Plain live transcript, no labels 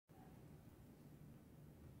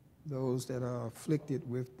Those that are afflicted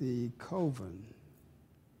with the COVID,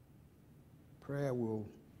 prayer will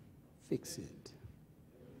fix it.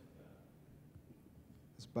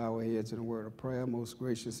 Let's bow our heads in a word of prayer. Most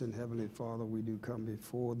gracious and heavenly Father, we do come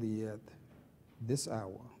before thee at this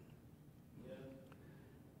hour.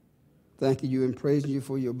 Thanking you and praising you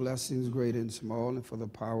for your blessings, great and small, and for the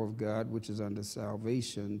power of God, which is unto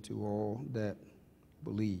salvation to all that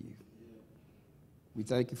believe. We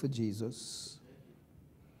thank you for Jesus,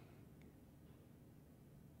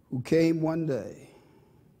 who came one day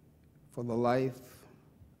for the life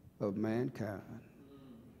of mankind,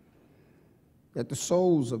 that the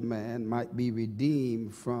souls of man might be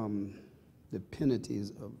redeemed from the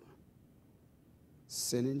penalties of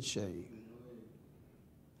sin and shame.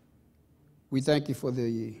 We thank you for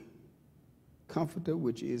the Comforter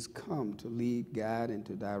which is come to lead, guide, and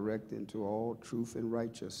to direct into all truth and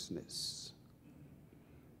righteousness.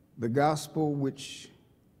 The gospel which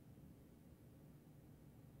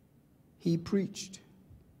he preached,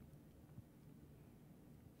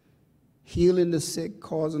 healing the sick,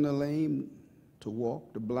 causing the lame to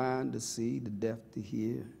walk, the blind to see, the deaf to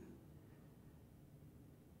hear,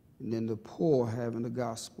 and then the poor having the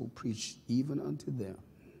gospel preached even unto them.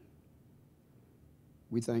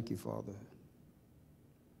 We thank you, Father,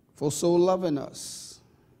 for so loving us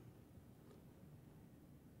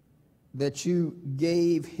that you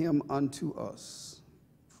gave him unto us,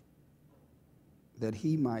 that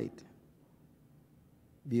he might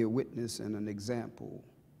be a witness and an example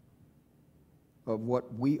of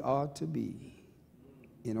what we are to be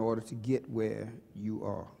in order to get where you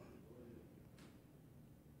are.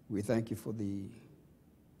 We thank you for the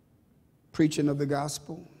preaching of the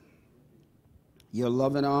gospel, your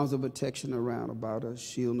loving arms of protection around about us,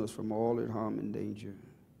 shielding us from all harm and danger.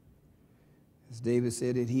 As David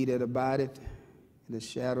said, that he that abideth in the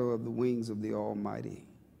shadow of the wings of the Almighty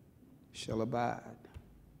shall abide.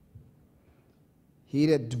 He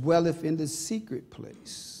that dwelleth in the secret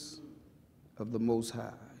place of the Most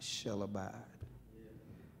High shall abide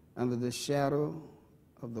under the shadow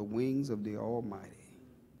of the wings of the Almighty.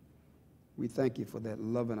 We thank you for that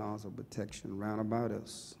loving arms of protection round about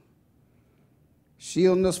us,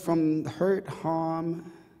 shielding us from hurt,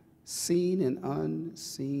 harm, seen and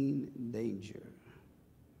unseen danger.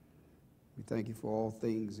 We thank you for all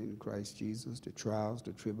things in Christ Jesus, the trials,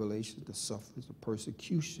 the tribulations, the sufferings, the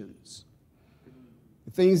persecutions,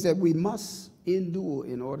 the things that we must endure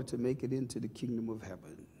in order to make it into the kingdom of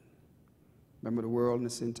heaven. Remember the world in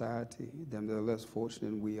its entirety, them that are less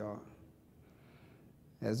fortunate than we are,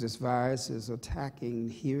 as this virus is attacking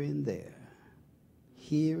here and there,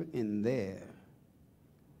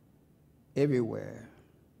 everywhere,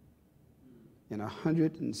 in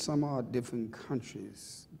 100 and some odd different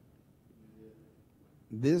countries.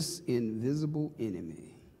 This invisible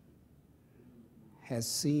enemy has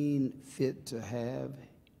seen fit to have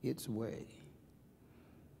its way,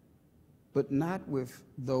 but not with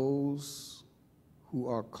those who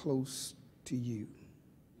are close to you.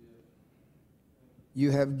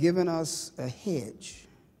 You have given us a hedge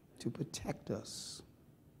to protect us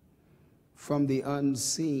from the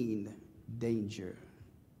unseen danger,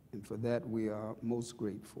 and for that we are most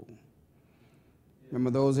grateful. Remember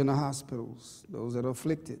those in the hospitals, those that are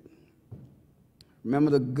afflicted.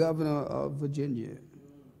 Remember the governor of Virginia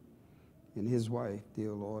and his wife,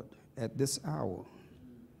 dear Lord, at this hour,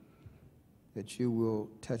 that you will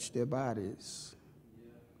touch their bodies,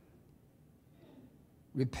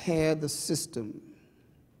 repair the system,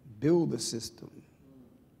 build the system,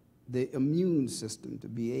 the immune system to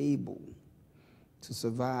be able to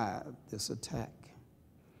survive this attack.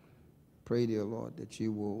 Pray, dear Lord, that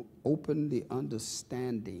you will open the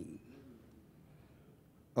understanding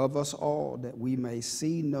of us all, that we may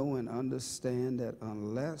see, know, and understand that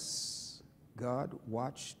unless God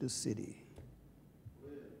watch the city,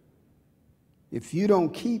 if you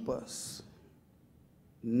don't keep us,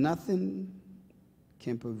 nothing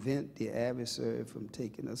can prevent the adversary from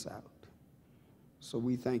taking us out. So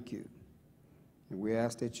we thank you. And we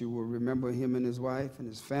ask that you will remember him and his wife and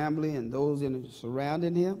his family and those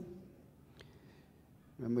surrounding him.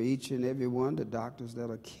 Remember each and every one, the doctors that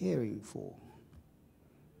are caring for.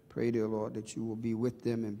 Pray, dear Lord, that you will be with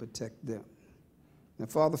them and protect them.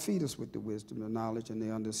 And Father, feed us with the wisdom, the knowledge, and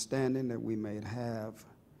the understanding that we may have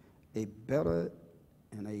a better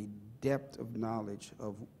and a depth of knowledge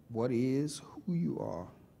of what is, who you are,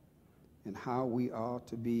 and how we are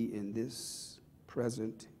to be in this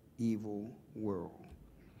present evil world.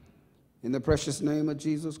 In the precious name of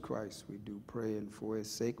Jesus Christ, we do pray, and for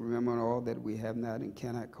his sake, remember all that we have not and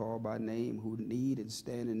cannot call by name, who need and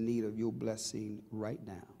stand in need of your blessing right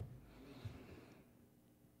now.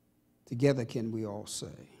 Together can we all say,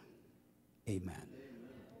 amen.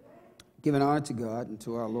 Giving honor to God and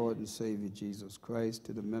to our Lord and Savior Jesus Christ,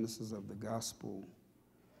 to the ministers of the gospel,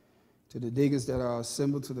 to the deacons that are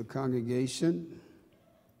assembled, to the congregation,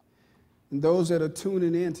 and those that are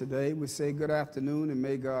tuning in today, we say good afternoon and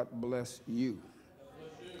may God bless you.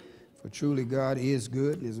 For truly God is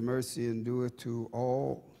good and his mercy endureth to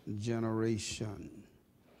all generation.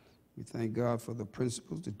 We thank God for the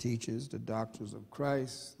principles, the teachings, the doctrines of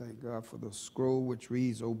Christ. Thank God for the scroll which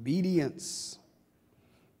reads obedience,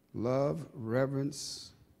 love,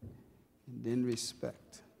 reverence, and then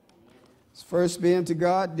respect. It's first being to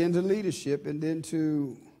God, then to leadership, and then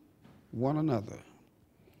to one another.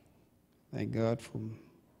 Thank God for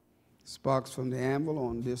sparks from the anvil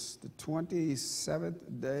on this, the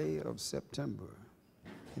 27th day of September.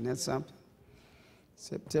 Isn't that something?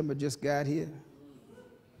 September just got here,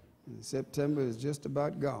 and September is just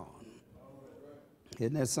about gone.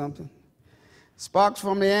 Isn't that something? Sparks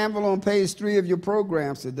from the anvil on page 3 of your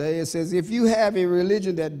programs today. It says, if you have a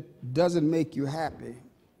religion that doesn't make you happy,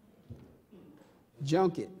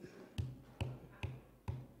 junk it.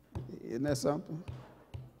 Isn't that something?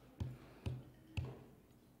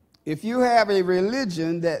 If you have a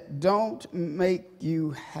religion that don't make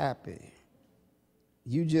you happy,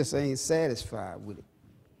 you just ain't satisfied with it.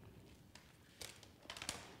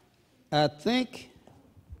 I think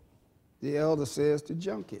the elder says to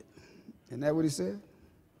junk it. Isn't that what he said?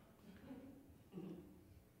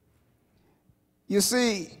 You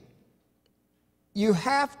see, you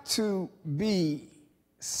have to be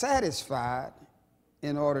satisfied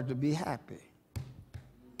in order to be happy.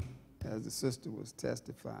 As the sister was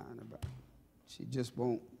testifying about. She just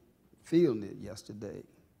won't feel it yesterday.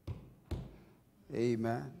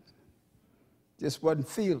 Amen. Just wasn't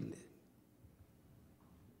feeling it.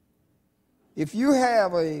 If you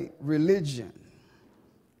have a religion,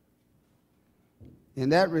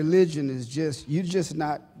 and that religion is just, you're just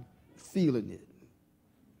not feeling it.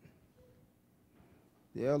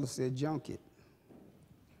 The elder said, junk it.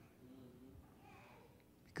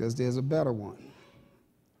 Because there's a better one.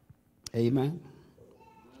 Amen.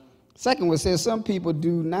 Second one says some people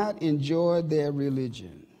do not enjoy their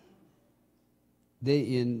religion.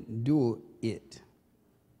 They endure it.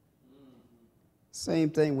 Same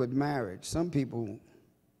thing with marriage. Some people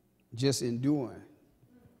just enduring.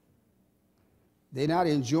 They're not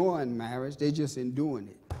enjoying marriage, they're just enduring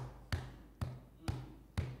it.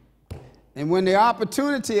 And when the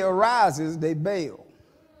opportunity arises, they bail.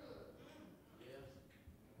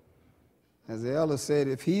 As the elder said,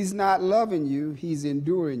 if he's not loving you, he's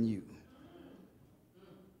enduring you.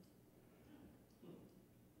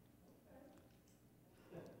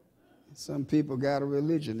 Some people got a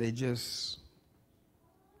religion, they just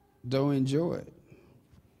don't enjoy it.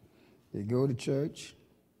 They go to church,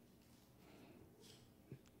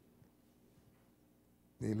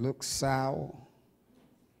 they look sour,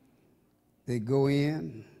 they go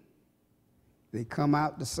in, they come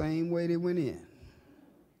out the same way they went in.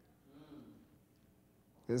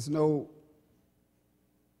 There's no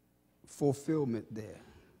fulfillment there.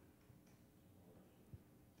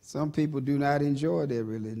 Some people do not enjoy their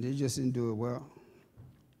religion. They just endure. Well,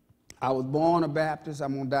 I was born a Baptist,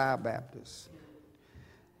 I'm going to die a Baptist.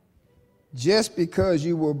 Just because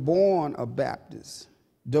you were born a Baptist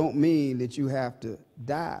don't mean that you have to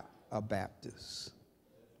die a Baptist.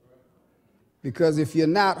 Because if you're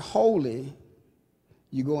not holy,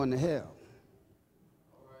 you're going to hell.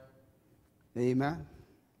 Amen.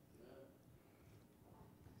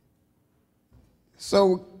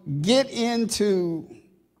 So get into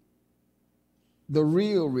the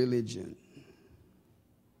real religion,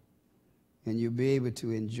 and you'll be able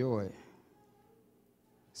to enjoy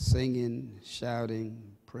singing, shouting,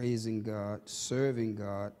 praising God, serving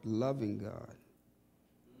God, loving God.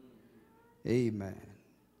 Amen.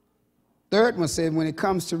 Third one said, when it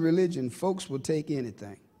comes to religion, folks will take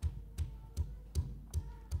anything.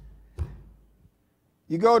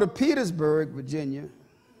 You go to Petersburg, Virginia,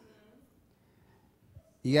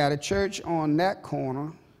 you got a church on that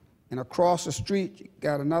corner, and across the street, you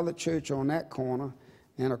got another church on that corner,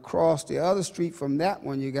 and across the other street from that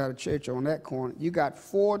one, you got a church on that corner. You got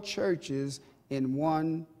 4 churches in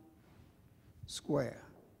one square.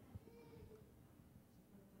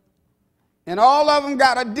 And all of them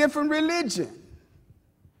got a different religion.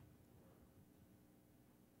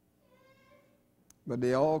 But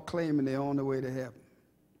they all claiming they're on the way to heaven.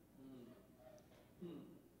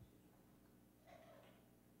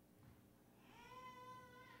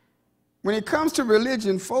 When it comes to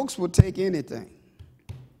religion, folks will take anything.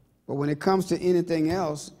 But when it comes to anything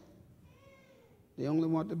else, they only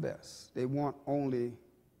want the best. They want only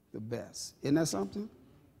the best. Isn't that something?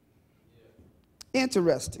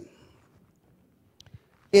 Interesting.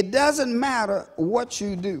 It doesn't matter what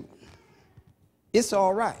you do. It's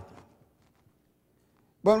all right.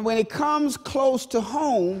 But when it comes close to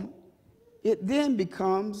home, it then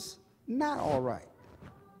becomes not all right.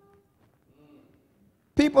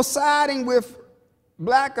 People siding with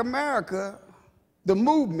Black America, the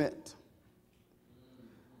movement.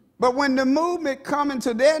 But when the movement comes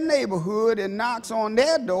into their neighborhood and knocks on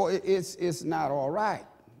their door, it's not all right.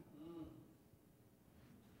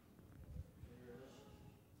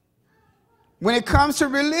 When it comes to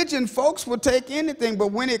religion, folks will take anything,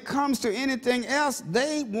 but when it comes to anything else,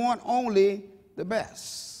 they want only the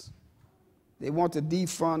best. They want to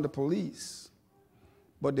defund the police,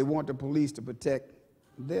 but they want the police to protect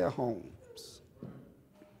their homes.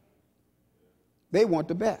 They want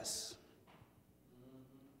the best.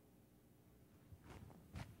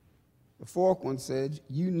 The fourth one said,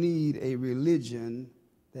 you need a religion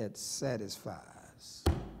that satisfies.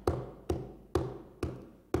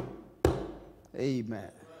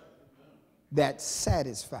 Amen. That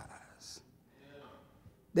satisfies.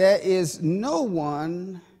 There is no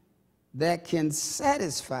one that can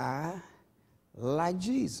satisfy like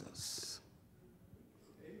Jesus.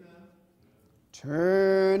 Amen.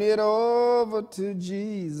 Turn it over to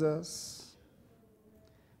Jesus.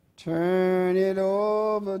 Turn it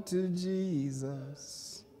over to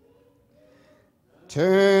Jesus.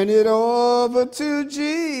 Turn it over to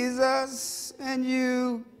Jesus, and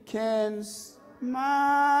you can smile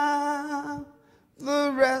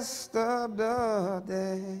the rest of the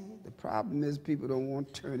day. The problem is people don't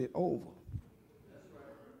want to turn it over.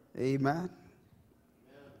 Amen.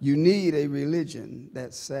 You need a religion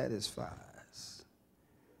that satisfies.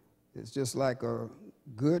 It's just like a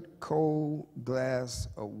good cold glass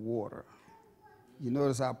of water. You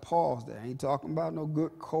notice I paused there. I ain't talking about no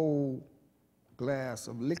good cold glass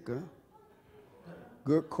of liquor,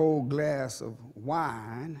 good cold glass of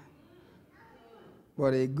wine,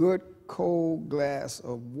 but a good cold glass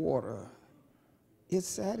of water. It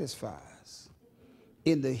satisfies.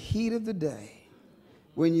 In the heat of the day,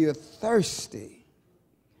 when you're thirsty,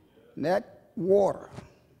 that water,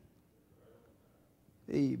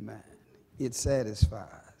 amen, it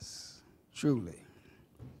satisfies, truly.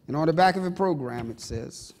 And on the back of the program it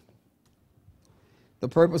says, the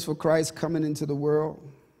purpose for Christ coming into the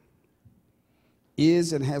world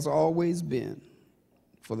is and has always been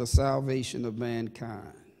for the salvation of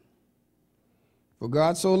mankind. For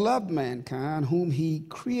God so loved mankind, whom he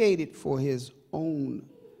created for his own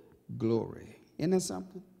glory. Isn't that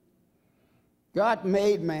something? God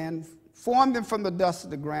made man, formed him from the dust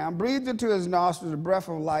of the ground, breathed into his nostrils the breath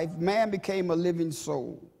of life. Man became a living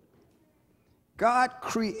soul. God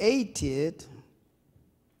created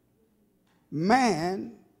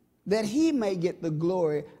man that he may get the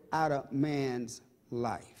glory out of man's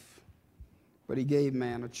life. But he gave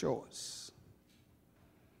man a choice.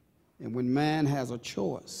 And when man has a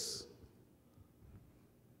choice,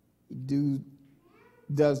 he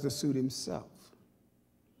does to suit himself.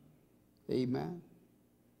 Amen.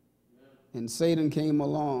 And Satan came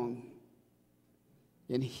along,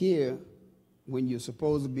 and here, when you're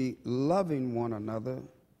supposed to be loving one another,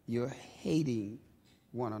 you're hating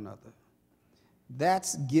one another.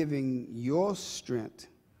 That's giving your strength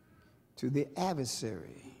to the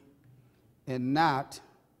adversary and not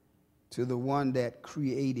to the one that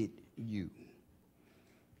created you.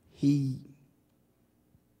 He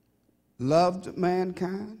loved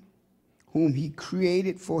mankind, whom he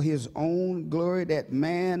created for his own glory, that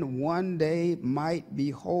man one day might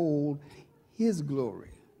behold his glory.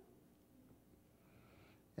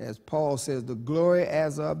 As Paul says, the glory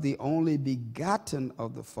as of the only begotten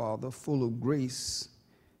of the Father, full of grace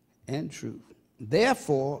and truth.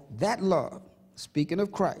 Therefore, that love, speaking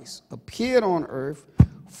of Christ, appeared on earth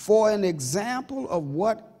for an example of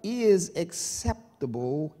what is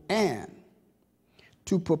acceptable and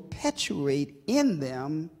to perpetuate in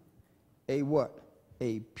them a what?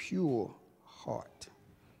 A pure heart.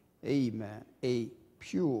 Amen. A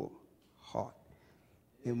pure heart.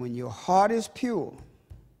 And when your heart is pure,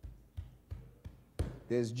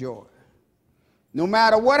 there's joy. No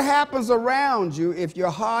matter what happens around you, if your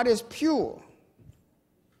heart is pure,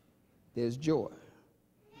 there's joy.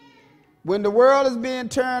 When the world is being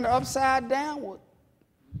turned upside downward,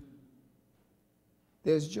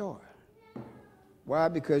 there's joy. Why?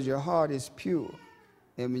 Because your heart is pure.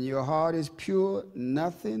 And when your heart is pure,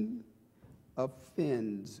 nothing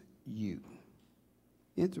offends you.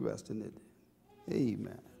 Interesting, isn't it?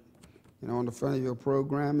 Amen. And on the front of your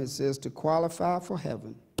program, it says, to qualify for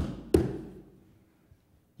heaven,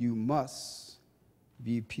 you must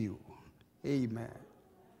be pure. Amen.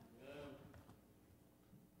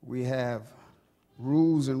 We have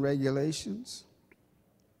rules and regulations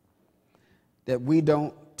that we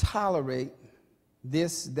don't tolerate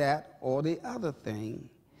this, that, or the other thing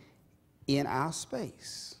in our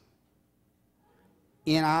space,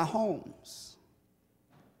 in our homes.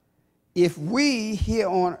 If we here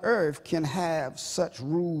on earth can have such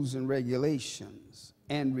rules and regulations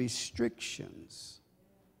and restrictions,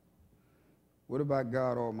 what about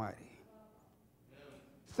God Almighty?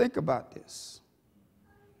 Think about this.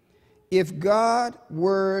 If God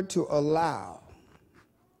were to allow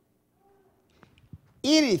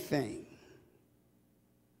anything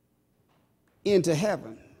into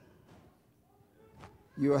heaven,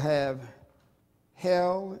 you'll have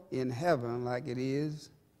hell in heaven like it is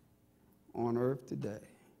on earth today.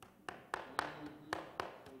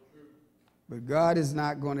 But God is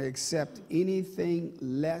not going to accept anything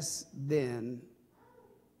less than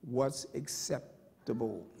what's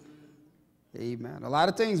acceptable. Amen. A lot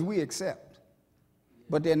of things we accept,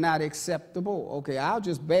 but they're not acceptable. Okay, I'll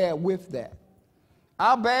just bear with that.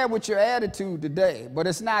 I'll bear with your attitude today, but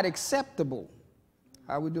it's not acceptable.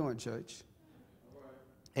 How we doing, church?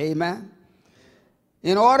 Amen.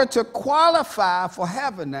 In order to qualify for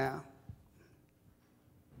heaven now,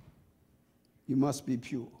 you must be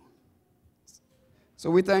pure. So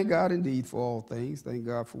we thank God indeed for all things. Thank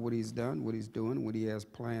God for what he's done, what he's doing, what he has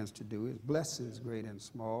plans to do. His blessings great and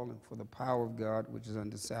small, and for the power of God which is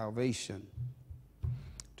unto salvation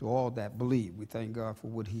to all that believe. We thank God for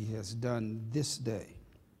what he has done this day.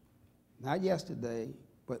 Not yesterday,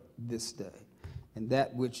 but this day. And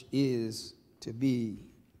that which is to be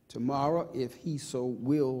tomorrow, if he so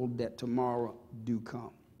willed that tomorrow do come.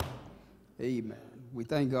 Amen. We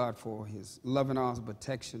thank God for his loving arms of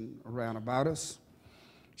protection around about us.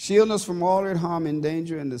 Shield us from all that harm and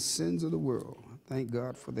danger and the sins of the world. Thank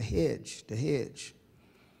God for the hedge, the hedge.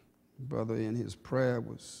 Brother in his prayer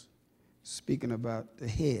was speaking about the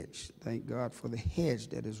hedge. Thank God for the hedge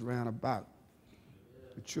that is round about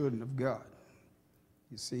the children of God.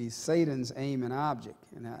 You see, Satan's aim and object,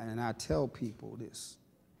 and I tell people this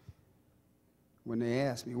when they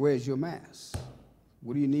ask me, where's your mask?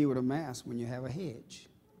 What do you need with a mask when you have a hedge?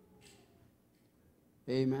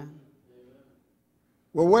 Amen.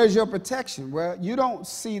 Well, where's your protection? Well, you don't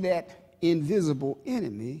see that invisible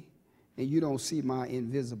enemy, and you don't see my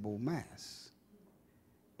invisible mask.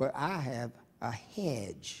 But I have a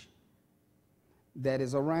hedge that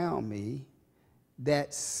is around me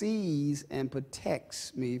that sees and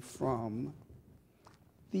protects me from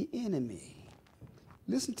the enemy.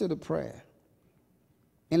 Listen to the prayer.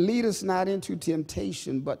 And lead us not into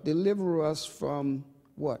temptation, but deliver us from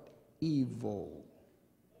what? Evil.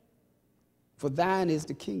 For thine is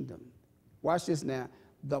the kingdom. Watch this now.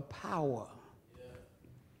 The power.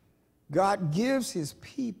 God gives his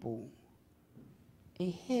people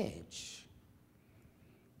a hedge.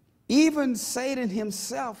 Even Satan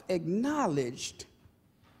himself acknowledged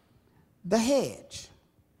the hedge.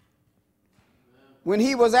 When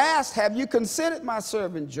he was asked, have you considered my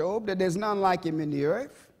servant Job, that there's none like him in the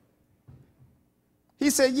earth?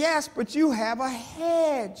 He said, yes, but you have a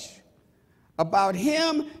hedge about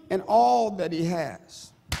him and all that he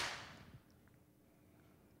has.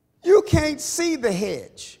 You can't see the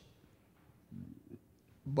hedge,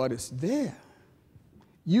 but it's there.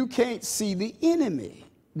 You can't see the enemy,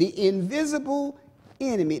 the invisible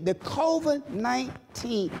enemy, the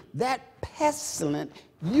COVID-19, that pestilent.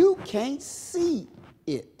 You can't see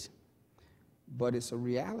it, but it's a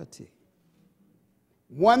reality.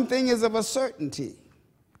 One thing is of a certainty.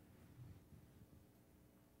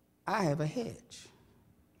 I have a hedge.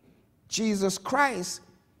 Jesus Christ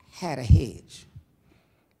had a hedge.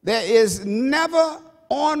 There is never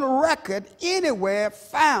on record anywhere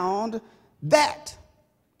found that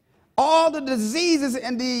all the diseases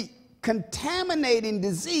and the contaminating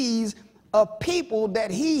disease of people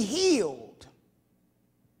that he healed,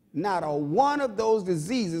 not a one of those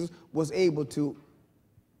diseases was able to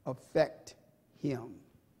affect him.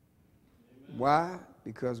 Amen. Why?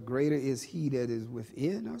 Because greater is he that is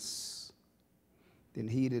within us than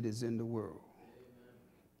he that is in the world.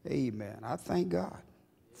 Amen. I thank God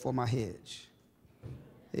for my hedge.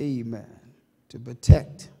 Amen. To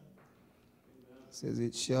protect. It says,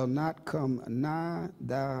 it shall not come nigh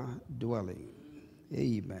thy dwelling.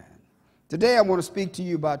 Amen. Today I want to speak to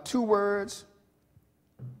you about 2 words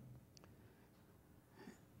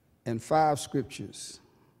and 5 scriptures.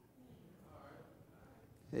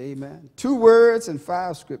 Amen. 2 words and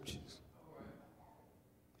 5 scriptures.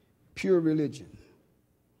 Pure religion.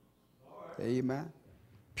 Amen.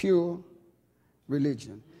 Pure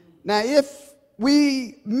religion. Now, if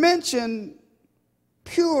we mention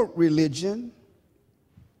pure religion,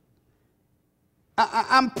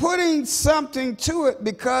 I'm putting something to it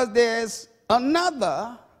because there's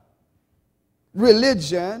another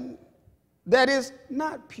religion that is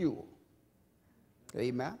not pure.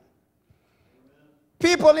 Amen.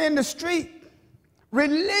 People in the street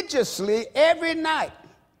religiously every night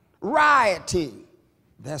rioting.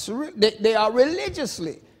 They are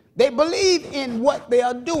religiously. They believe in what they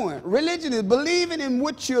are doing. Religion is believing in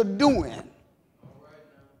what you're doing.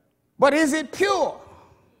 But is it pure?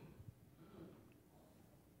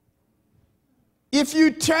 If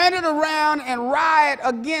you turn it around and riot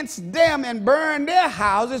against them and burn their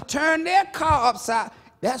houses, turn their car upside,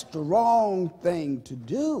 that's the wrong thing to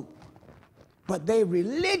do. But they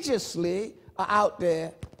religiously are out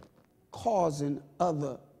there causing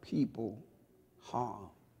other people harm.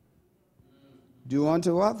 Do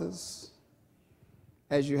unto others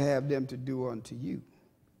as you have them to do unto you.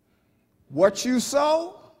 What you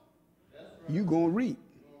sow, you're going to reap.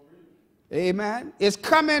 Amen. It's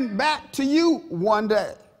coming back to you one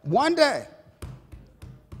day. One day.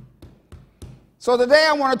 So today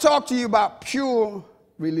I want to talk to you about pure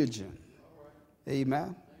religion.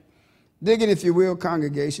 Amen. Dig it, if you will,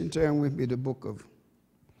 congregation. Turn with me to the book of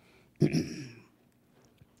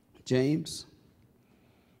James,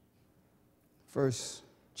 first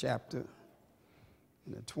chapter,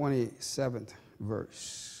 and the 27th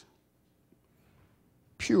verse.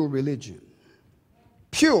 Pure religion.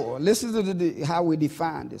 Pure, listen to how we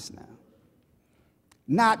define this now.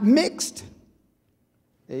 Not mixed,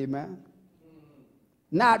 amen.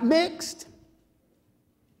 Not mixed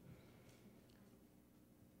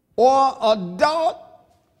or adulterated,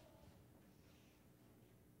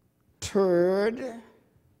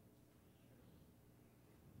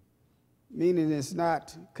 meaning it's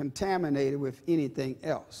not contaminated with anything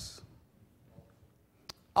else.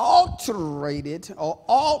 Alterated or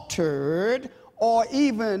altered or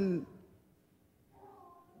even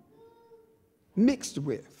mixed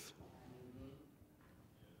with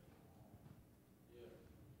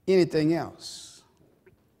anything else.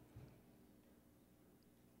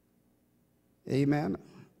 Amen.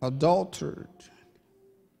 Adulterated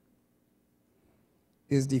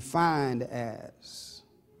is defined as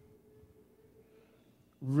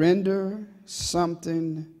render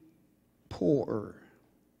something poorer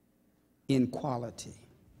in quality.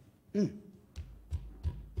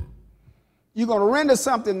 You're going to render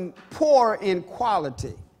something poor in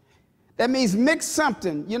quality. That means mix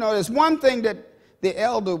something. You know, there's one thing that the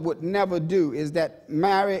elder would never do is that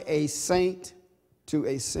marry a saint to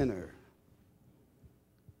a sinner.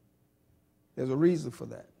 There's a reason for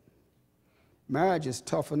that. Marriage is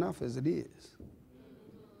tough enough as it is.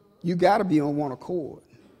 You got to be on one accord.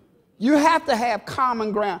 You have to have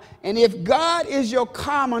common ground. And if God is your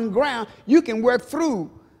common ground, you can work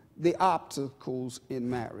through the obstacles in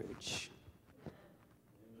marriage.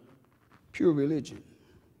 Pure religion.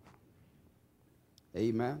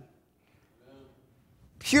 Amen.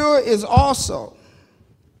 Pure is also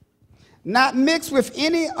not mixed with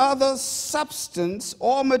any other substance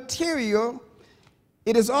or material.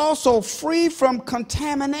 It is also free from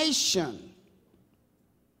contamination,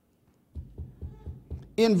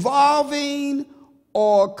 involving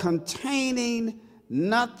or containing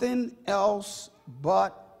nothing else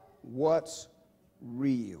but what's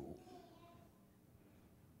real.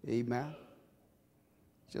 Amen.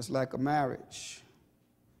 Just like a marriage,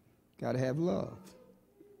 got to have love.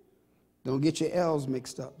 Don't get your L's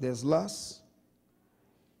mixed up. There's lust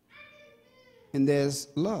and there's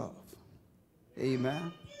love.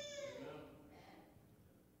 Amen.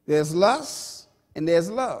 There's lust and there's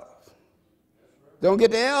love. Don't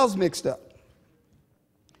get the L's mixed up.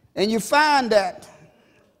 And you find that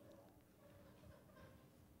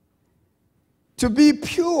to be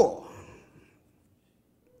pure,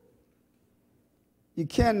 you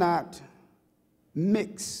cannot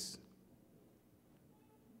mix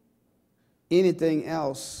anything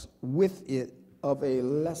else with it of a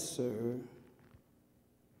lesser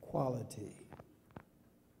quality.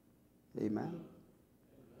 Amen.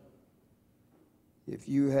 If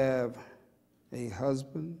you have a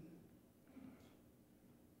husband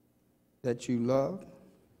that you love,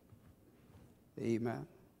 amen,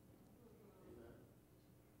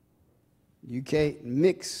 you can't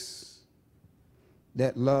mix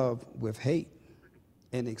that love with hate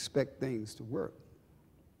and expect things to work.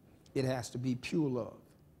 It has to be pure love.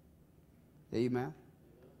 Amen.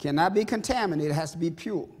 Cannot be contaminated. It has to be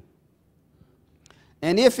pure.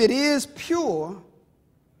 And if it is pure,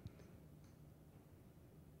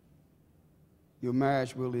 your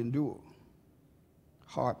marriage will endure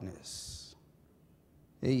hardness.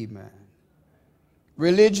 Amen.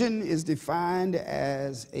 Religion is defined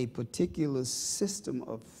as a particular system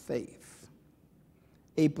of faith.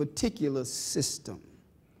 A particular system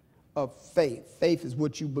of faith. Faith is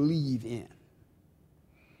what you believe in.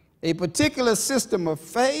 A particular system of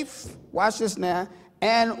faith, watch this now,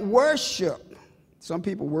 and worship. Some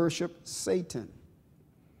people worship Satan.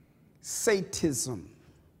 Satanism.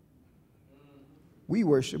 We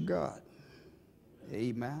worship God.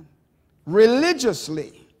 Amen.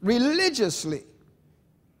 Religiously.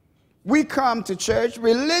 We come to church.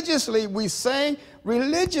 Religiously we sing.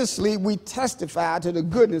 Religiously we testify to the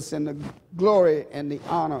goodness and the glory and the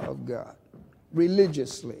honor of God.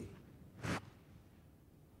 Religiously.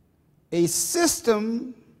 A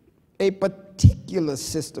system, a particular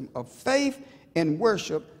system of faith and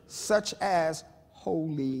worship such as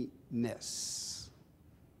holiness,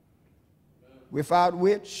 without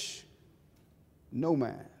which no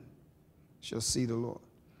man shall see the Lord.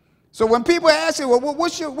 So when people ask you, well,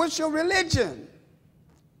 what's your religion?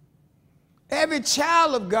 Every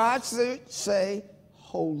child of God should say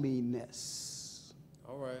holiness.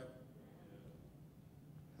 All right.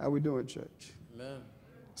 How we doing, church? Amen.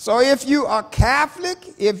 So if you are Catholic,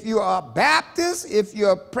 if you are Baptist, if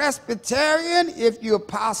you're Presbyterian, if you're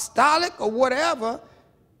apostolic or whatever.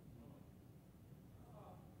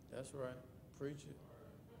 That's right. Preach it.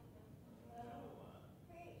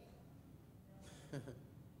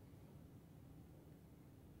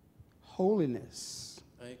 Holiness.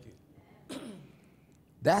 Thank you.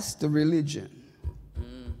 That's the religion.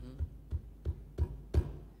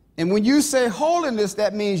 And when you say holiness,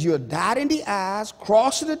 that means you're dotting the I's,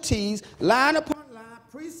 crossing the T's, line upon line,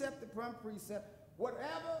 precept upon precept,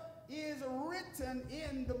 whatever is written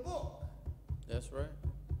in the book. That's right.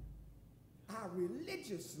 I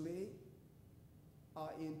religiously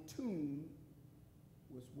are in tune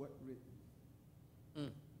with what's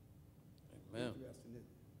written. Amen.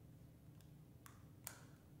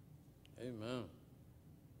 Amen.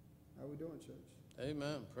 How we doing, church?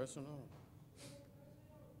 Amen. Pressing on.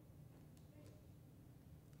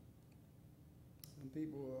 Some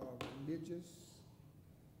people are religious,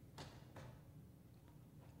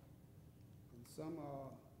 and some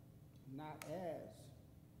are not as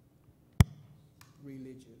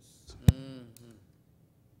religious.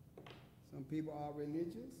 Some people are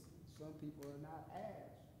religious, some people are not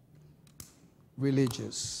as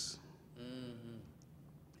religious.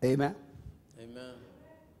 Amen. Amen.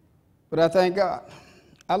 But I thank God.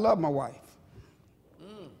 I love my wife.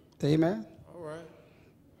 Amen. All right.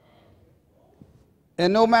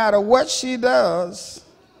 And no matter what she does,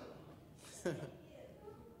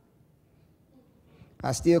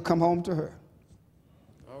 I still come home to her.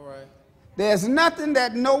 All right. There's nothing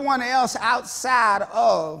that no one else outside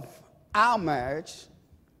of our marriage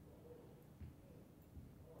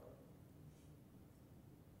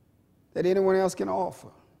that anyone else can offer.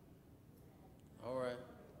 All right.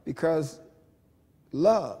 Because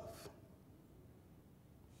love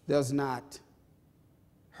does not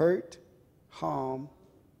hurt, harm,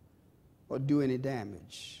 or do any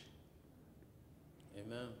damage.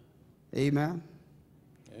 Amen. Amen.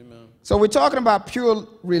 Amen. So we're talking about pure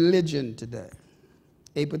religion today,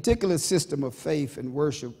 a particular system of faith and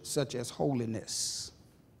worship such as holiness,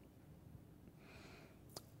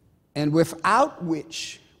 and without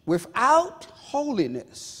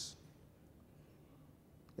holiness,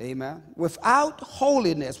 amen, without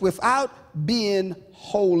holiness, without being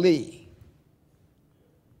holy,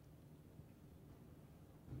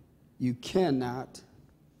 you cannot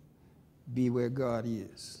be where God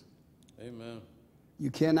is. Amen. You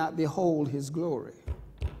cannot behold his glory.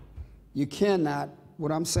 You cannot,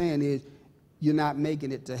 what I'm saying is, you're not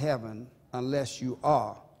making it to heaven unless you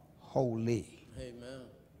are holy. Amen.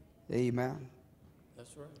 Amen.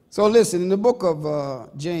 That's right. So listen, in the book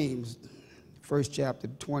of James, first chapter,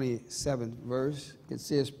 27th verse, it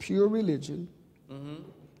says, pure religion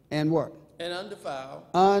and what? And undefiled.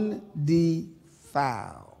 Undefiled.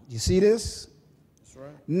 You see this? That's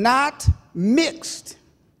right. Not mixed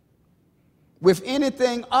with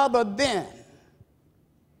anything other than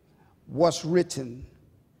what's written,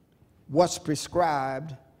 what's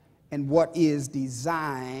prescribed, and what is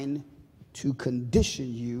designed to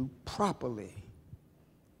condition you properly.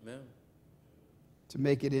 Amen. To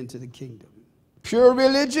make it into the kingdom. Pure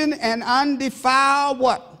religion and undefiled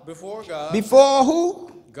what? Before God. Before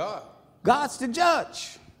who? God. God's the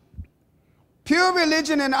judge. Pure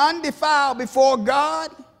religion and undefiled before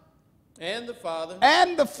God And the Father.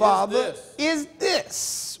 and the Father is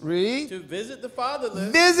this. Read. to visit the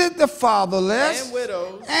fatherless. Visit the fatherless And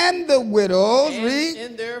widows. and the widows. And Read.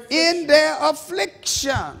 in their affliction. In their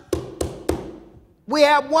affliction. We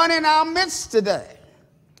have one in our midst today.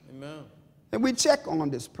 Amen. And we check on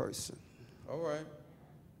this person. All right.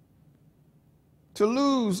 To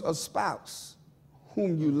lose a spouse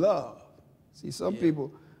whom you love. See, some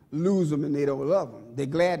people lose them and they don't love them. They're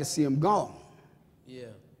glad to see them gone. Yeah.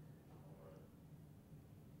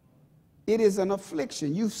 It is an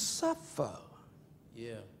affliction. You suffer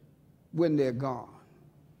when they're gone.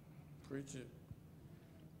 Preach it.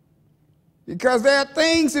 Because there are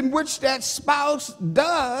things in which that spouse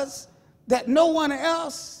does that no one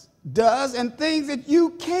else does, and things that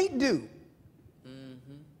you can't do.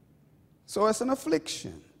 Mm-hmm. So it's an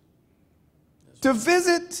affliction. To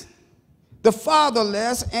visit the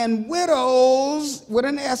fatherless and widows with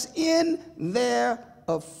an S in their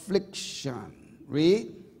affliction.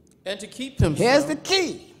 Read. And to keep themselves. Here's the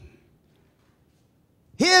key.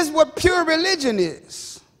 Here's what pure religion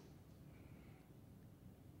is.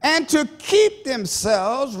 And to keep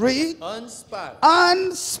themselves, read. Unspotted.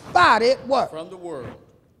 Unspotted what? From the world.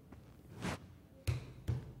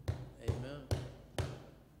 Amen.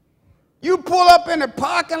 You pull up in the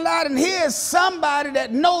parking lot and here's somebody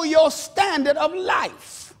that know your standard of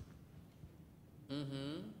life.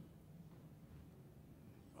 Mm-hmm.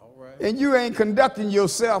 All right. And you ain't conducting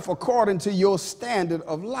yourself according to your standard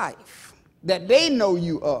of life that they know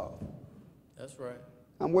you of. That's right.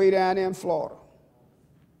 I'm way down there in Florida.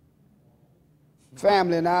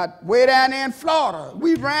 Family and I, way down there in Florida.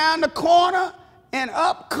 We round the corner and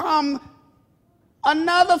up come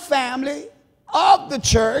another family of the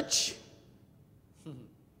church.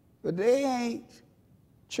 But they ain't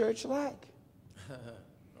church-like.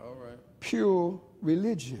 All right. Pure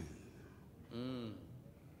religion.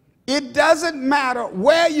 It doesn't matter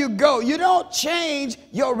where you go. You don't change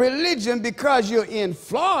your religion because you're in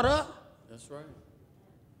Florida. That's right.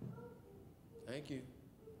 Thank you.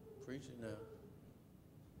 Preach it now.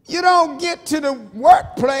 You don't get to the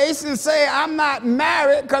workplace and say, I'm not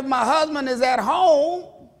married because my husband is at home.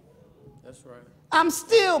 That's right. I'm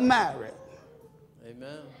still married.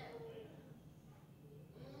 Amen.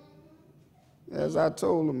 As I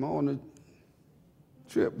told them on the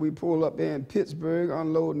trip, we pulled up there in Pittsburgh,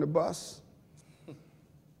 unloading the bus.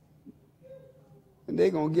 And they're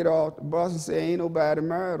going to get off the bus and say, ain't nobody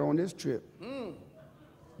married on this trip.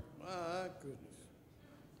 My goodness.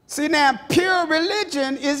 See, now, pure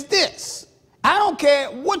religion is this. I don't care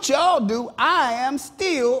what y'all do, I am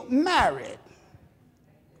still married.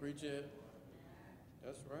 Preach it.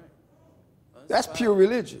 That's right. That's pure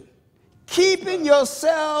religion. Keeping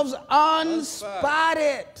yourselves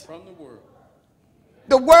unspotted. From the world.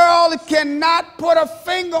 The world cannot put a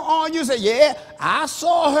finger on you and say, yeah, I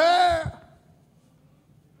saw her.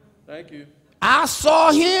 Thank you. I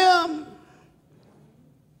saw him.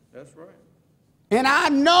 That's right. And I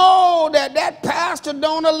know that that pastor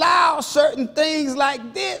don't allow certain things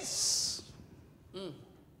like this.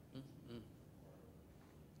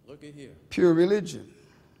 Look at here. Pure religion.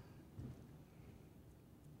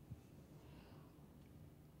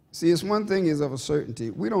 See, it's one thing is of a certainty.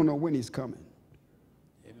 We don't know when he's coming.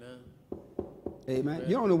 Amen. Amen.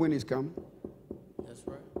 You don't know when he's coming. That's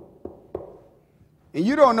right. And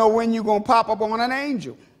you don't know when you're going to pop up on an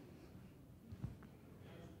angel.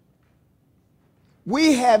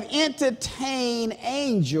 We have entertained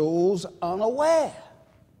angels unaware.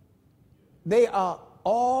 They are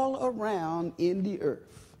all around in the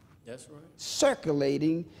earth. That's right.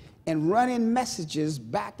 Circulating and running messages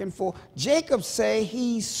back and forth. Jacob say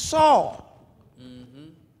he saw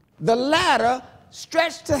the ladder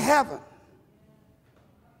stretched to heaven.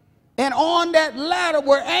 And on that ladder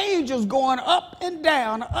were angels going up and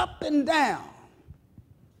down, up and down.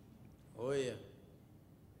 Oh, yeah.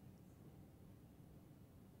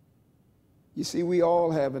 You see, we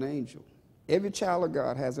all have an angel. Every child of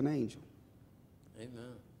God has an angel.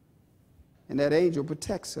 Amen. And that angel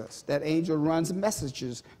protects us. That angel runs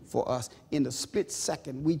messages for us. In the split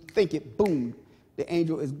second, we think it, boom, the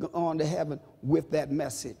angel is on to heaven with that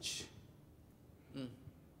message.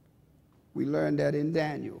 We learned that in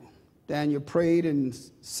Daniel. Daniel prayed and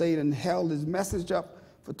Satan held his message up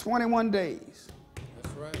for 21 days.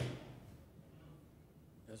 That's right.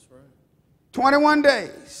 That's right. 21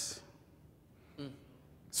 days.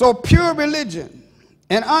 So pure religion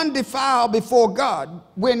and undefiled before God.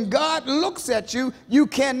 When God looks at you, you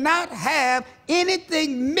cannot have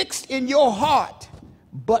anything mixed in your heart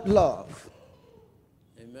but love.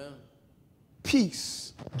 Amen.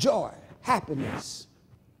 Peace, joy, happiness.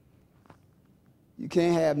 You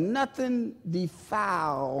can't have nothing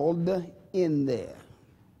defiled in there.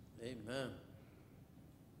 Amen.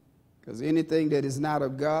 Because anything that is not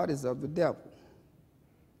of God is of the devil.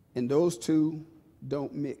 And those two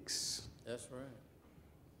don't mix. That's right.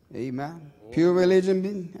 Amen. Pure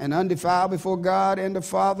religion and undefiled before God and the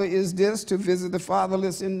Father is this, to visit the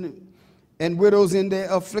fatherless and widows in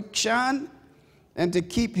their affliction, and to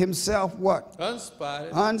keep himself what?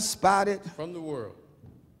 Unspotted. Unspotted. From the world.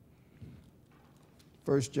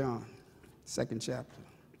 1 John, 2nd chapter,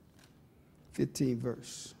 15th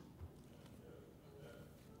verse.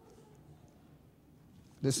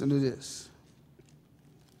 Listen to this.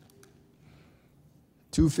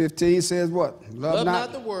 2:15 says what? Love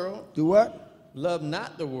not the world. Do what? Love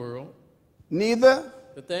not the world. Neither.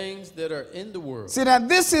 The things that are in the world. See, now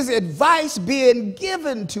this is advice being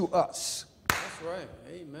given to us. That's right.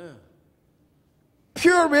 Amen.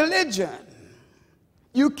 Pure religion.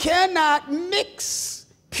 You cannot mix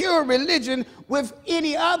pure religion with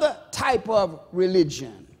any other type of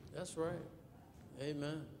religion. That's right.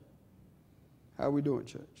 Amen. How are we doing,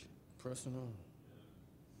 church? Pressing on.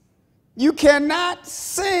 You cannot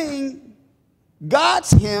sing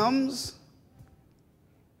God's hymns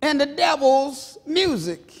and the devil's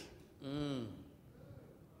music.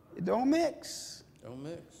 It don't mix. Don't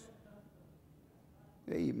mix.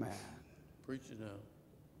 Amen. Preach it now.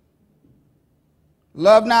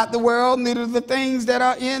 Love not the world, neither the things that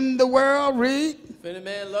are in the world. Read. If any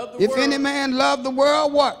man love the If world, any man love the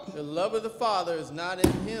world, what? the love of the Father is not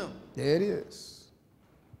in him. There it is.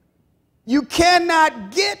 You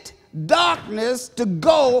cannot get darkness to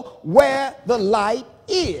go where the light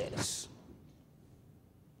is.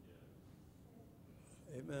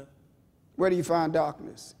 Amen. Where do you find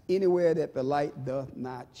darkness? Anywhere that the light doth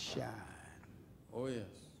not shine. Oh, yes.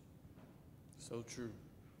 So true.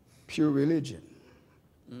 Pure religion.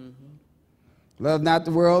 Love not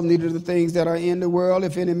the world, neither the things that are in the world.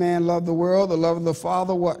 If any man love the world, the love of the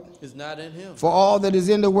Father, what? Is not in him. For all that is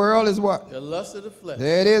in the world is what? The lust of the flesh.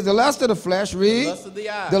 There it is, the lust of the flesh, read. The lust of the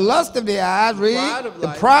eyes. The lust of the eyes, read. pride of The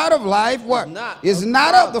life pride of life, what? Is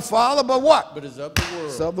not of the Father, but what? But is of the world.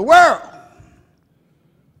 It's of the world.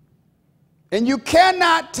 And you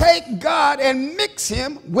cannot take God and mix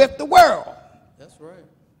him with the world. That's right.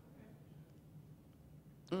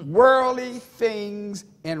 Worldly things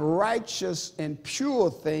and righteous and pure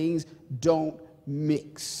things don't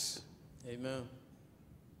mix. Amen.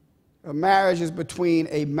 A marriage is between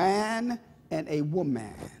a man and a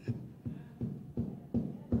woman.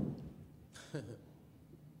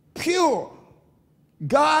 Pure.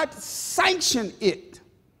 God sanctioned it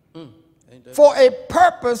for a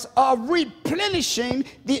purpose of replenishing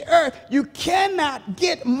the earth. You cannot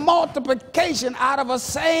get multiplication out of a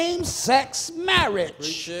same-sex marriage.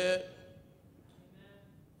 Preach it.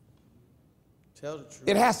 Tell the truth.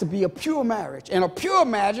 It has to be a pure marriage. And a pure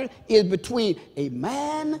marriage is between a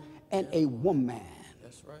man and a woman.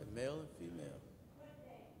 That's right. Male and female.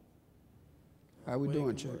 How we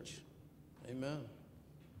doing, church? Amen.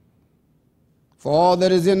 For all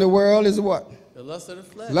that is in the world is what? The lust of the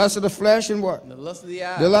flesh. Lust of the flesh and what? And the lust of the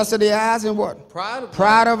eyes. The lust of the eyes and what?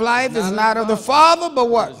 Pride of life is not of the Father, but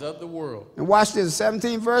what? It is of the world. And watch this.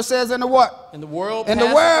 17th verse says, and the what? And the world. In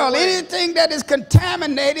the world, anything that is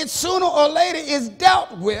contaminated sooner or later is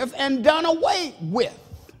dealt with and done away with.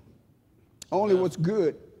 Only what's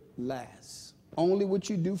good lasts. Only what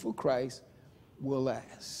you do for Christ will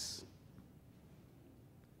last.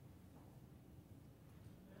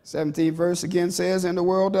 17th verse again says, and the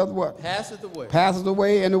world doth what? Passeth away. Passeth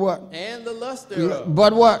away, and the what? And the lust thereof.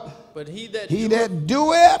 But what? But he that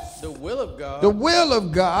doeth the will of God. The will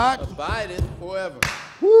of God Abideth forever.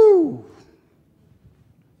 Woo!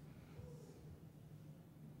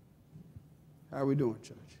 How we doing,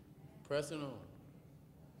 church? Pressing on.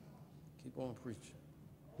 Keep on preaching.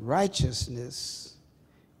 Righteousness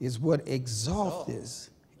is what exalteth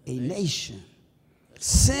a nation.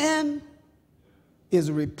 Sin is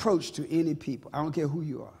a reproach to any people. I don't care who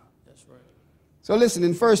you are. That's right. So listen,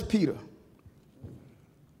 in 1 Peter,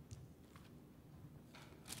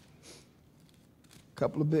 a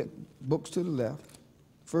couple of books to the left.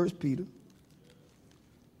 1 Peter,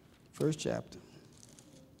 1st chapter,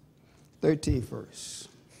 13th verse.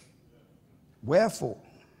 Wherefore,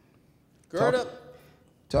 Gird up.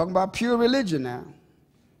 Talking about pure religion now.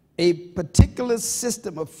 A particular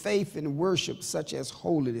system of faith and worship such as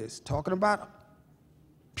holiness. Talking about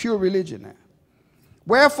pure religion now.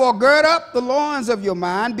 Wherefore, gird up the loins of your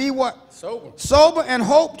mind. Be what? Sober. Sober, and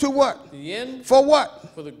hope to what? The end. For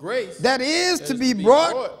what? For the grace. That is to be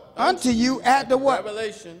brought unto you at the what?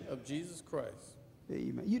 Revelation of Jesus Christ.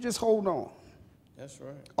 Amen. You just hold on. That's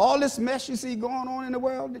right. All this mess you see going on in the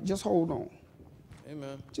world, just hold on.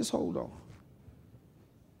 Amen. Just hold on.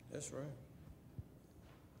 That's right.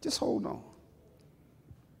 Just hold on.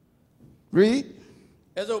 Read.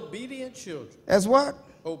 As obedient children. As what?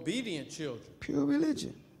 Obedient children. Pure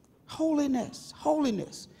religion. Holiness,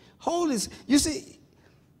 holiness, holiness. You see,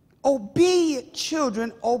 obedient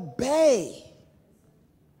children obey.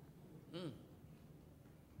 Did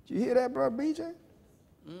you hear that, Brother BJ?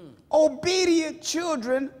 Obedient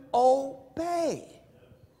children obey.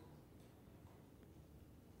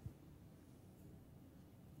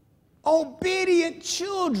 Obedient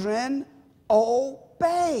children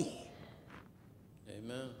obey.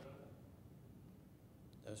 Amen.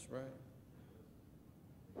 That's right.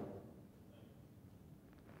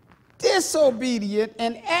 Disobedient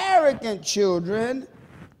and arrogant children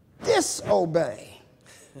disobey.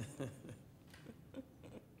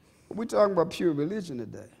 We're talking about pure religion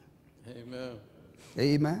today. Amen.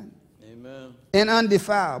 Amen. Amen. And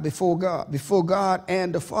undefiled before God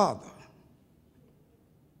and the Father.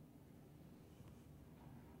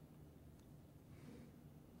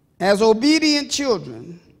 As obedient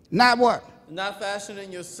children, not what? Not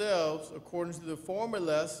fashioning yourselves according to the former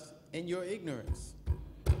lust in your ignorance.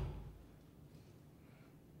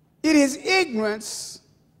 It is ignorance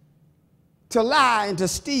to lie and to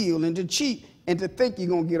steal and to cheat and to think you're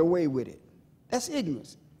going to get away with it. That's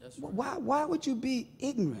ignorance. That's right. Why would you be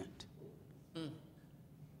ignorant? Lie,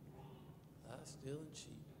 steal, and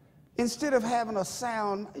cheat. Instead of having a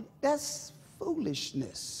sound, that's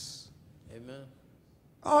foolishness. Amen.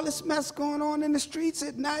 All this mess going on in the streets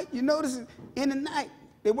at night, you notice it in the night.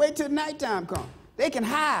 They wait till nighttime comes. They can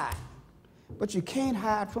hide, but you can't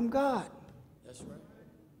hide from God. That's right.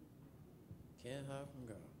 Can't hide from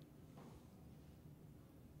God.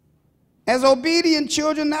 As obedient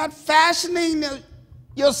children, not fashioning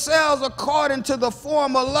yourselves according to the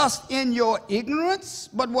former lust in your ignorance,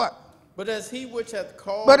 but what? But as he which hath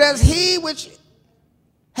called But as he which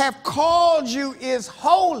hath called you is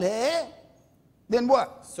holy, then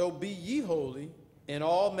what? So be ye holy in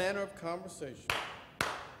all manner of conversation.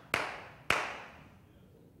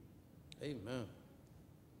 Amen.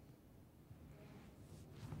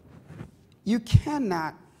 You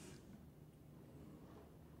cannot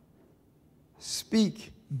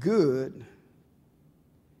speak good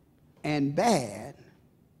and bad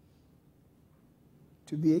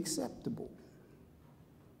to be acceptable.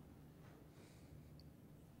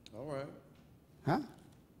 All right. Huh?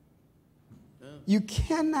 Yeah. You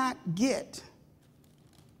cannot get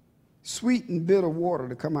sweet and bitter water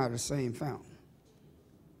to come out of the same fountain.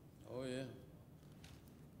 Oh, yeah.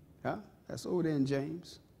 Huh? That's over there in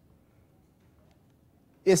James.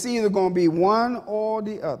 It's either going to be one or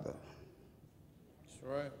the other. That's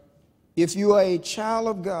right. If you are a child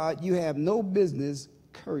of God, you have no business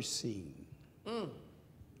cursing.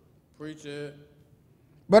 Preach it.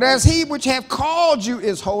 But as he which hath called you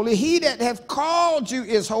is holy, he that hath called you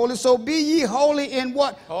is holy, so be ye holy in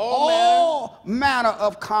what? All manner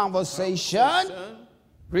of conversation.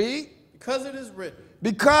 Read. Because it is written.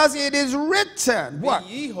 Because it is written. What?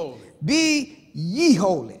 Be ye holy. Be ye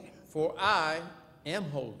holy. For I am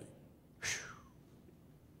holy.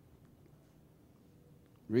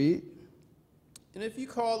 Read. And if you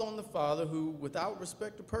call on the Father who, without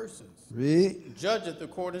respect of persons, Read. judgeth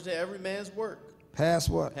according to every man's work, Pass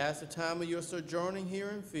what? pass the time of your sojourning here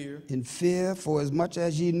in fear. In fear, for as much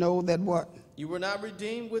as ye know that what? You were not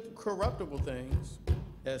redeemed with corruptible things,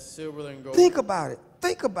 as silver and gold. Think about it.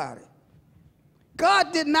 Think about it.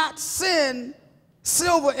 God did not send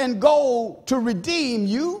silver and gold to redeem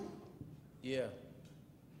you. Yeah.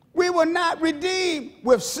 We were not redeemed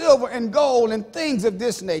with silver and gold and things of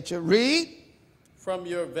this nature. Read. From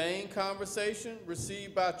your vain conversation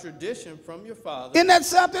received by tradition from your father. Isn't that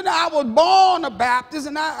something? I was born a Baptist,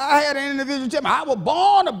 and I had an individual tell me, I was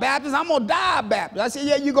born a Baptist, I'm going to die a Baptist. I said,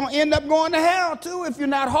 yeah, you're going to end up going to hell too if you're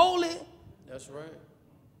not holy. That's right.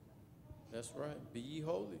 That's right. Be ye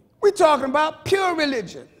holy. We're talking about pure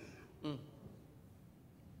religion.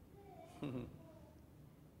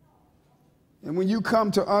 And when you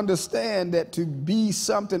come to understand that to be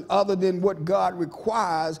something other than what God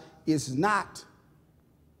requires is not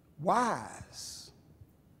wise,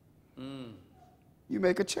 you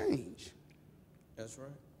make a change. That's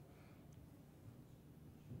right.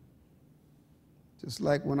 Just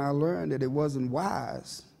like when I learned that it wasn't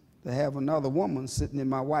wise to have another woman sitting in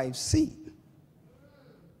my wife's seat.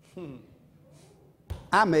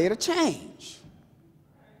 I made a change.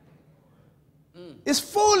 It's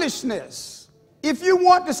foolishness. If you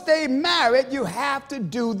want to stay married, you have to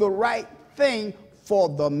do the right thing for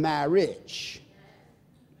the marriage.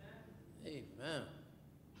 Amen.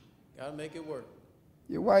 Got to make it work.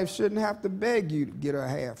 Your wife shouldn't have to beg you to get her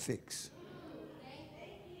hair fixed.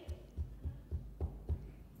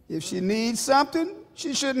 If she needs something,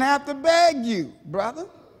 she shouldn't have to beg you, brother.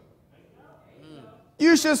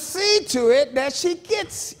 you should see to it that she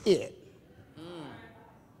gets it.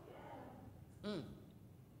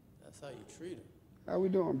 That's how you treat her. How we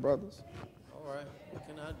doing, brothers? All right. What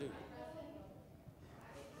can I do?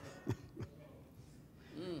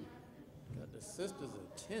 Got the sister's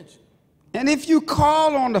attention. And if you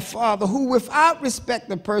call on the Father, who without respect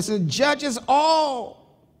of person judges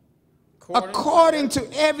all according to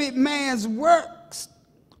every man's works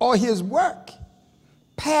or his work,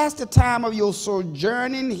 pass the time of your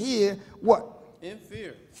sojourning here, what? In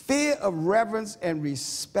fear. Fear of reverence and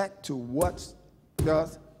respect to what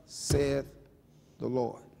thus saith the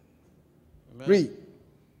Lord. Amen. Read.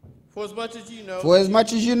 For as much as you know. For as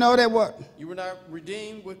much as you know that what? You were not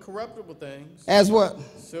redeemed with corruptible things. As what?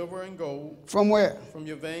 Silver and gold. From where? From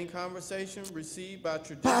your vain conversation received by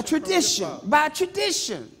tradition. By tradition. From your By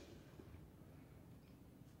tradition.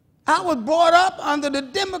 I was brought up under the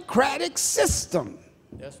democratic system.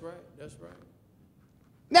 That's right. That's right.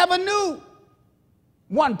 Never knew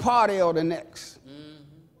one party or the next.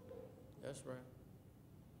 That's right.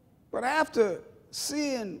 But after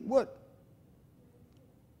seeing what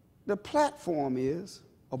the platform is,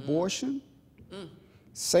 abortion,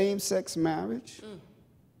 same-sex marriage,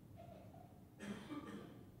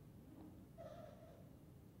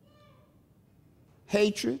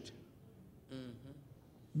 hatred,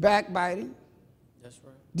 backbiting, That's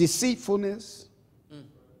right. deceitfulness. You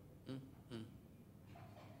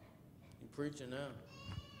preaching now.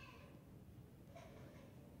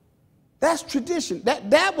 That's tradition.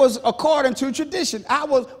 That was according to tradition. I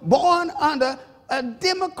was born under a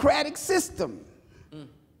democratic system.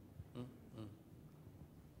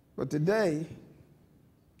 But today,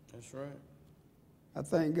 That's right. I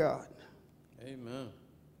thank God. Amen.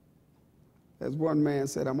 As one man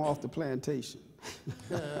said, I'm off the plantation.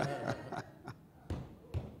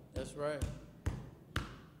 That's right.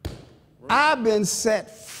 I've been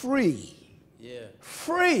set free. Yeah.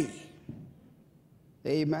 Free.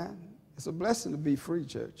 Amen. It's a blessing to be free,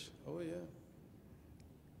 church. Oh, yeah.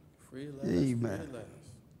 Free at last. Amen. Free at last.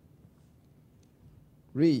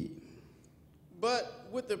 Read. But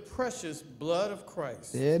with the precious blood of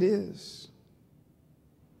Christ. There it is.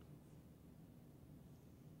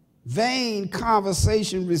 Vain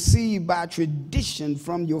conversation received by tradition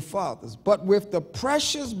from your fathers, but with the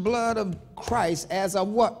precious blood of Christ as a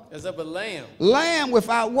what? As of a lamb. Lamb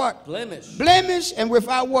without what? Blemish. Blemish and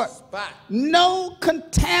without what? Spot. No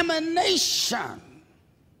contamination.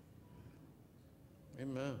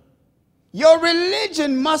 Amen. Your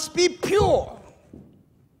religion must be pure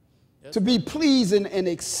Yes. to be pleasing and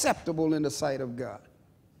acceptable in the sight of God.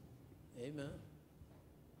 Amen.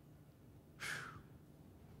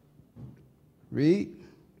 Read.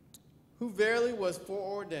 Who verily was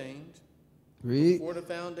foreordained Read. before the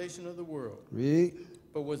foundation of the world, Read.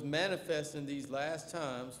 but was manifest in these last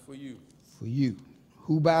times for you. For you.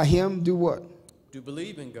 Who by him do what? Do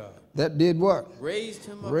believe in God. That did what? Raised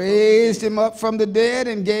him up. Raised him up from the dead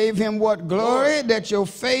and gave him what? Glory, Glory. that your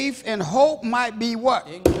faith and hope might be what?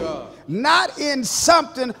 In God. Not in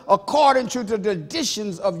something according to the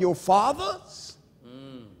traditions of your fathers.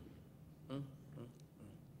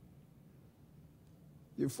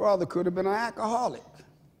 Your father could have been an alcoholic.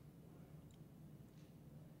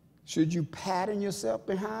 Should you pattern yourself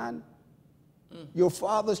behind your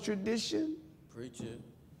father's tradition? Preach it.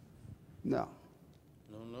 No.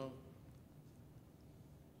 No.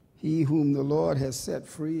 He whom the Lord has set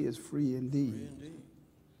free is free indeed. Free indeed.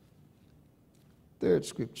 Third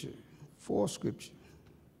scripture, fourth scripture,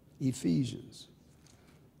 Ephesians.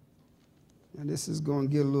 And this is going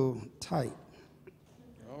to get a little tight.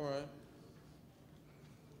 All right.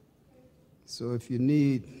 So if you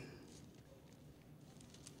need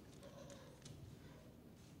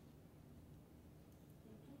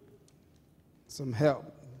some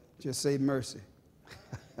help, just say mercy.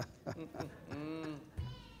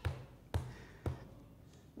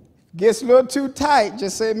 Gets a little too tight,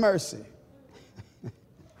 just say mercy.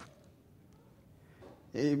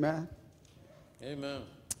 Amen. Amen.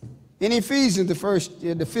 In Ephesians,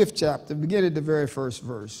 the fifth chapter, begin at the very first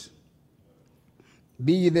verse.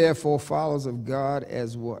 Be ye therefore followers of God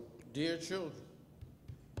as what? Dear children.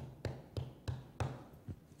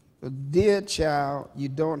 A dear child, you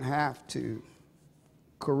don't have to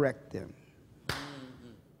correct them.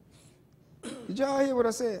 Did y'all hear what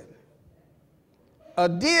I said? A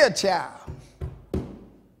dear child.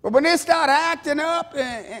 But when they start acting up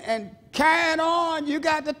and carrying on, you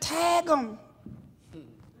got to tag them.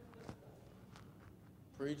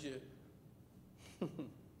 Preach it.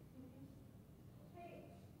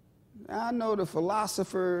 I know the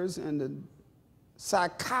philosophers and the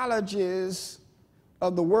psychologists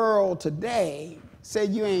of the world today say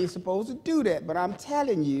you ain't supposed to do that. But I'm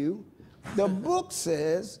telling you, the book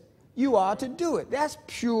says you are to do it. That's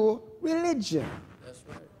pure religion. That's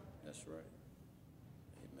right. That's right.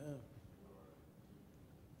 Amen.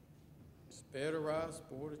 Spare the rod,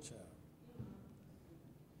 sport a child.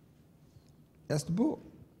 That's the book.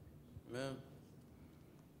 Amen.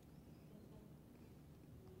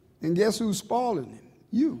 And guess who's spoiling it?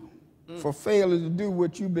 You. For failing to do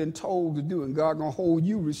what you've been told to do. And God going to hold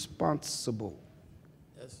you responsible.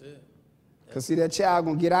 That's it. Because see, that child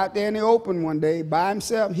going to get out there in the open one day by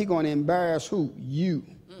himself. He going to embarrass who? You.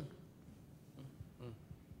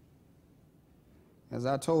 As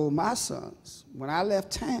I told my sons, when I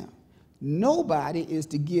left town, nobody is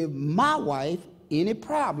to give my wife any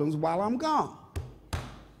problems while I'm gone.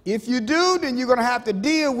 If you do, then you're going to have to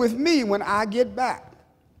deal with me when I get back.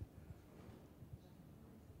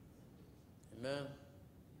 Amen.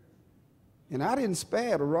 And I didn't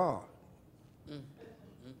spare the rod.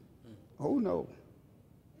 Oh, no.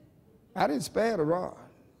 I didn't spare the rod.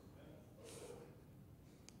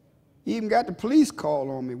 He even got the police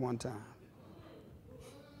call on me one time.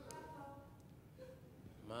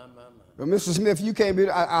 But Mr. Smith, you can't be,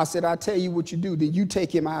 I said, I'll tell you what you do. Then you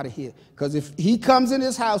take him out of here. Because if he comes in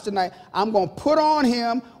this house tonight, I'm going to put on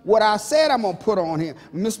him what I said I'm going to put on him.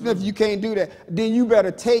 Mr. Smith, you can't do that. Then you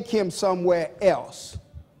better take him somewhere else.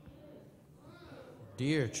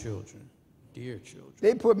 Dear children.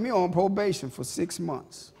 They put me on probation for 6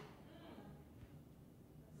 months.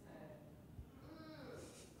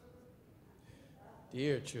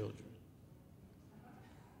 Dear children.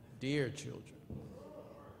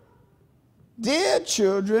 Dear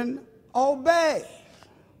children, obey.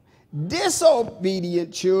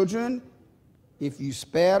 Disobedient children, if you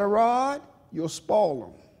spare the rod, you'll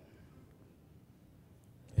spoil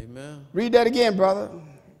them. Amen. Read that again, brother.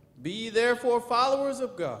 Be ye therefore followers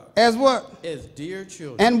of God. As what? As dear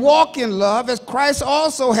children. And walk in love, as Christ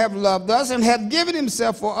also have loved us and hath given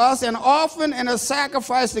himself for us, an offering and a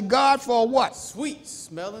sacrifice to God for what? Sweet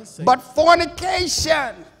smelling Savior. But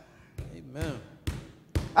fornication. Amen.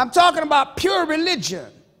 I'm talking about pure religion.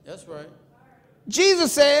 That's right.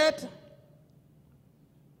 Jesus said,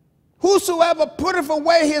 whosoever putteth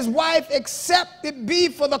away his wife, except it be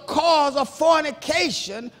for the cause of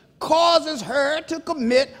fornication, causes her to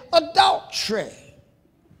commit adultery.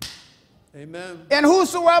 Amen. And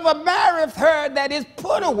whosoever marrieth her that is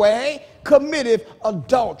put away, committeth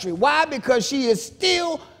adultery. Why? Because she is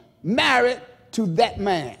still married to that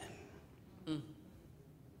man.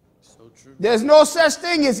 So true. There's no such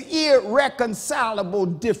thing as irreconcilable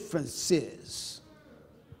differences.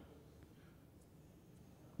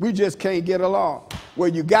 We just can't get along. Well,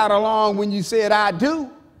 you got along when you said I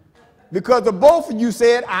do, because the both of you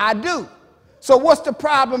said I do. So what's the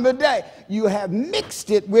problem today? You have mixed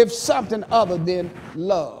it with something other than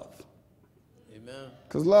love. Amen.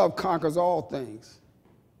 Because love conquers all things.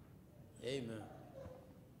 Amen.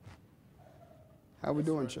 How we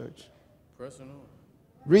doing, church? Pressing on.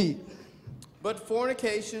 Read. But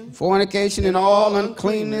fornication. Fornication and all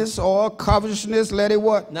uncleanness, all covetousness, let it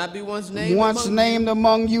what? Not be once named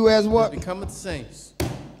among you as what? Becometh saints.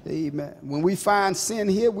 Amen. When we find sin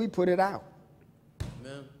here, we put it out.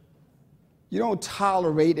 Amen. You don't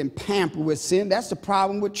tolerate and pamper with sin. That's the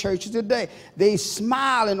problem with churches today. They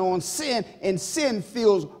smiling on sin, and sin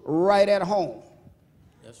feels right at home.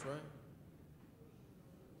 That's right.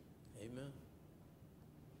 Amen.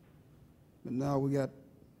 But now we got to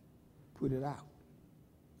put it out.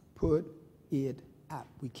 Put it out.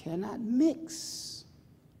 We cannot mix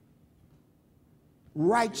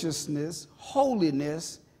righteousness,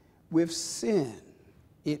 holiness with sin.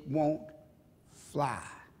 It won't fly.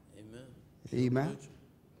 Amen. Amen.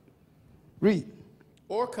 Read.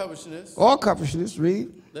 Or covetousness. Or covetousness.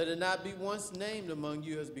 Read. Let it not be once named among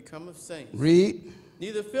you as becometh saints. Read.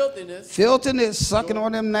 Neither filthiness. Filthiness, sucking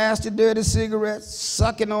on them nasty, dirty cigarettes,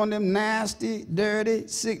 sucking on them nasty, dirty,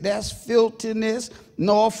 that's filthiness,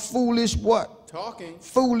 nor foolish what? Talking.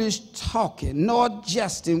 Foolish talking, nor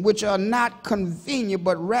jesting, which are not convenient,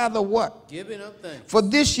 but rather what? Giving up thanks. For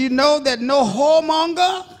this you know that no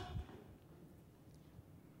whoremonger,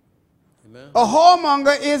 Amen. a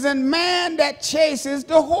whoremonger is a man that chases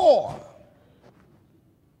the whore.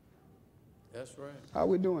 That's right. How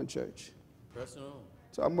we doing, church? Pressing on.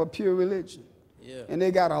 Talking about pure religion. Yeah. And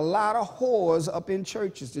they got a lot of whores up in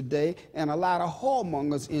churches today and a lot of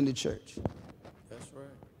whoremongers in the church. That's right.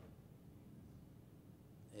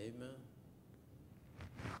 Amen.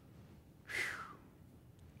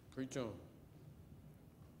 Preach on.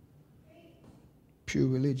 Pure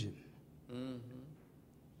religion.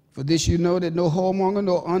 For this you know that no whoremonger,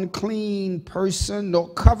 no unclean person, no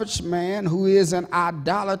covetous man who is an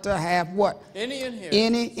idolater have what?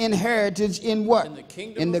 Any inheritance in what?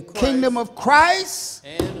 In the kingdom of Christ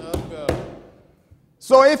and of God.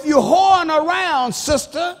 So if you're whoring around,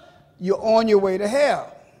 sister, you're on your way to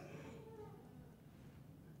hell.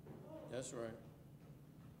 That's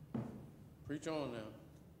right. Preach on now.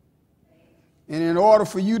 And in order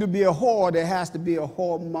for you to be a whore, there has to be a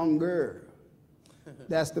whoremonger.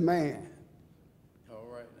 That's the man. All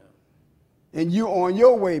right now. And you on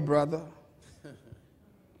your way, brother,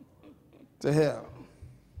 to hell.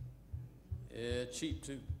 Yeah, cheap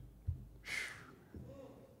too.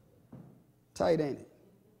 Tight, ain't it?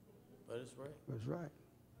 But it's right. That's right.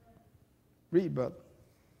 Read, brother.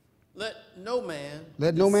 Let no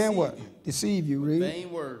man what? Deceive you. Read.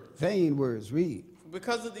 Vain words. Vain words. Read.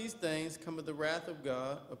 Because of these things cometh the wrath of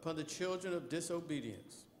God upon the children of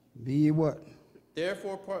disobedience. Be ye what?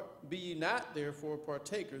 Therefore, be ye not therefore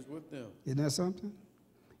partakers with them. Isn't that something?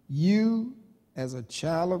 You, as a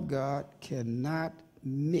child of God, cannot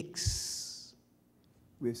mix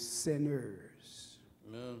with sinners.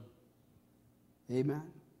 Amen. Amen.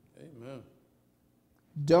 Amen.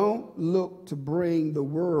 Don't look to bring the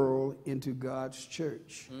world into God's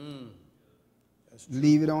church. That's true.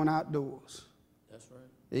 Leave it on outdoors. That's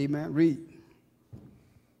right. Amen. Read.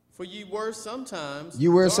 For ye were sometimes.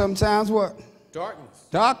 You were sometimes what? Darkness.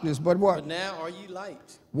 Darkness, but what? But now are ye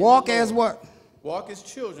light. Walk as what? Walk as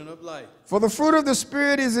children of light. For the fruit of the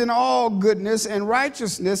Spirit is in all goodness and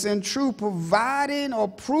righteousness and truth, providing or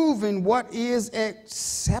proving what is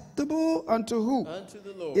acceptable unto who? Unto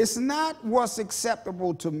the Lord. It's not what's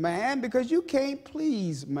acceptable to man, because you can't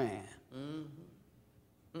please man.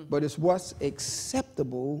 But it's what's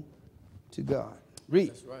acceptable to God.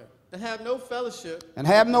 Read. That's right. And have no fellowship. And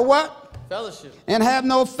have no what? Fellowship. And have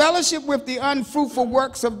no fellowship with the unfruitful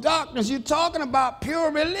works of darkness. You're talking about pure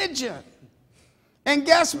religion. And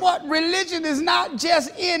guess what? Religion is not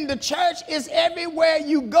just in the church. It's everywhere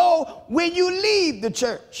you go when you leave the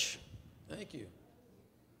church. Thank you.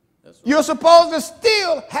 That's right. You're supposed to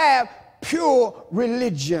still have pure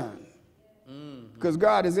religion. Because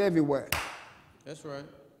God is everywhere. That's right.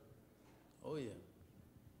 Oh, yeah.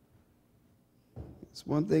 It's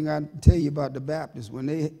one thing I tell you about the Baptists. When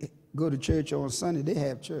they go to church on Sunday, they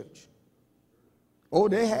have church. Oh,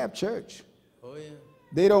 they have church. Oh, yeah.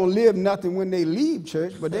 They don't live nothing when they leave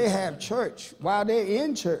church, but they have church while they're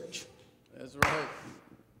in church. That's right.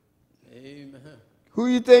 Amen. Who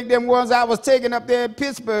you think them ones I was taking up there in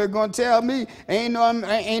Pittsburgh going to tell me ain't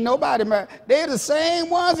nobody married? They're the same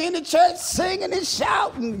ones in the church singing and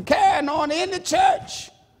shouting and carrying on in the church.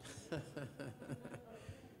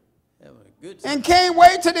 And can't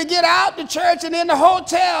wait till they get out the church and in the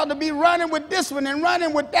hotel to be running with this one and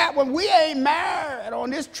running with that one. We ain't married on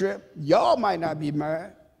this trip. Y'all might not be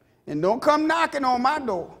married. And don't come knocking on my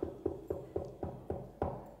door.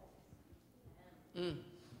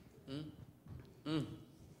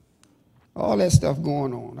 All that stuff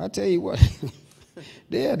going on. I tell you what,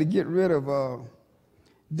 they had to get rid of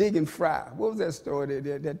Dig and Fry. What was that store,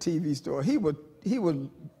 that TV store? He was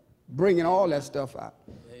bringing all that stuff out.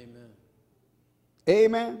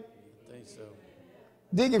 Amen. I think so.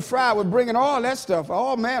 Dig and Fry was bringing all that stuff.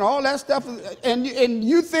 Oh, man, all that stuff. And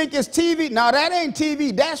you think it's TV? No, that ain't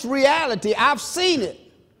TV. That's reality. I've seen it.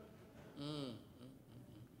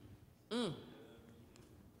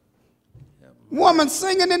 Woman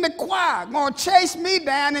singing in the choir, going to chase me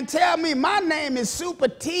down and tell me my name is Super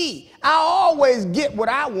T. I always get what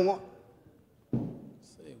I want.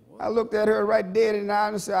 I looked at her right dead in the eye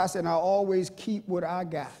and said, I always keep what I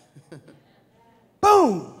got.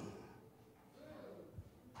 Boom.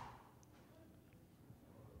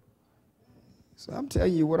 So I'm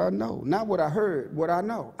telling you what I know, not what I heard, what I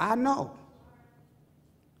know. I know.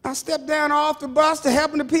 I stepped down off the bus to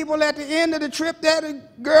helping the people at the end of the trip. There, the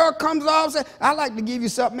girl comes off and says, I'd like to give you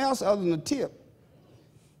something else other than a tip.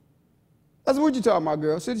 I said, what you talking about,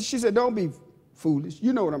 girl? She said, don't be foolish.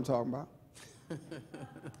 You know what I'm talking about.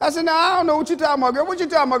 I said, no, I don't know what you're talking about, girl. What you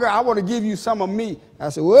talking about, girl? I want to give you some of me. I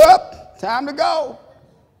said, whoop. Time to go.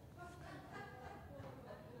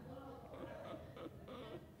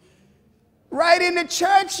 Right in the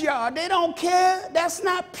churchyard. They don't care. That's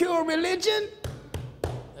not pure religion.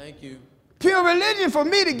 Thank you. Pure religion for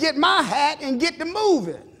me to get my hat and get to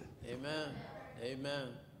moving. Amen. Amen.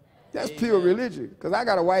 That's Amen. pure religion, because I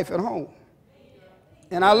got a wife at home.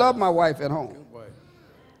 And I love my wife at home. Good wife.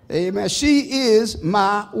 Amen. She is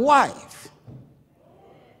my wife.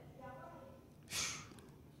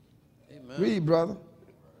 Amen. Read, brother.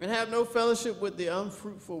 And have no fellowship with the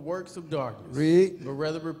unfruitful works of darkness. Read. But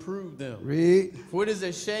rather reprove them. Read. For it is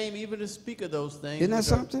a shame even to speak of those things. Isn't that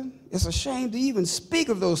something? It's a shame to even speak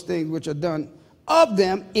of those things which are done of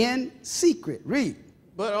them in secret. Read.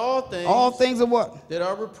 But all things. All things are what? That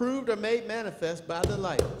are reproved are made manifest by the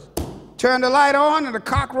light. Turn the light on and the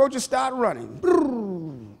cockroaches start running.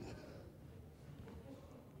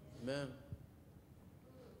 Amen.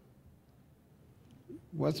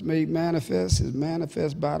 What's made manifest is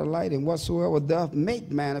manifest by the light, and whatsoever doth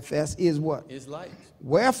make manifest is what? Is light.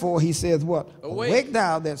 Wherefore he says what? Awake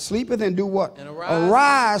thou that sleepeth, and do what? And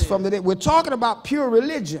arise from the dead. We're talking about pure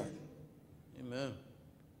religion. Amen.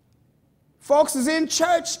 Folks is in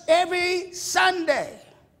church every Sunday.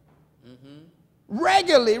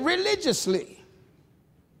 Regularly, religiously.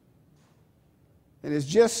 And it's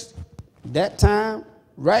just that time,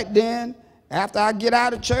 right then, after I get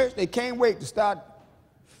out of church, they can't wait to start.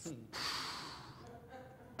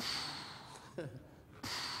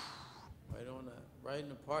 Right on that. Right in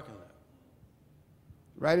the parking lot.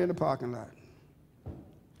 Right in the parking lot.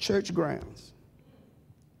 Church grounds.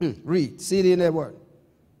 Read. See it in that word.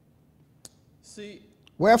 See.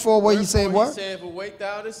 Wherefore, what he said, what? He said, awake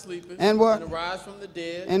thou that sleepest, and what? And arise from the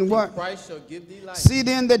dead, and what? Christ shall give thee light. See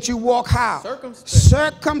then that you walk how?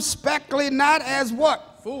 Circumspectly, not as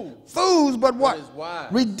what? Fools, but what? But as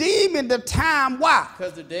wise. Redeeming the time. Why?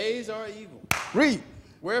 Because the days are evil. Read.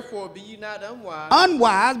 Wherefore be ye not unwise.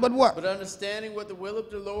 Unwise, but what? But understanding what the will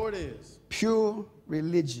of the Lord is. Pure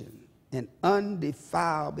religion and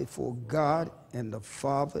undefiled before God and the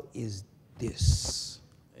Father is this.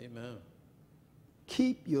 Amen.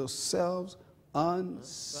 Keep yourselves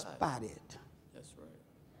unspotted. That's right.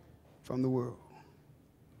 From the world.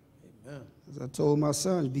 Amen. As I told my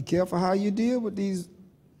sons, be careful how you deal with these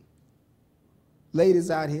ladies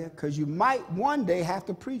out here, because you might one day have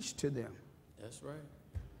to preach to them. That's right.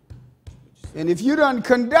 And if you done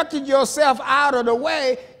conducted yourself out of the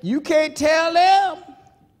way, you can't tell them.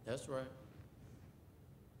 That's right.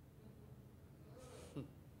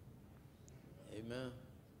 Amen.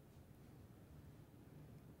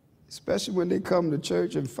 Especially when they come to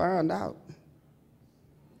church and find out,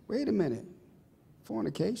 wait a minute,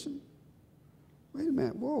 fornication? Wait a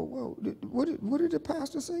minute, whoa. What did the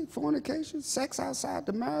pastor say? Fornication? Sex outside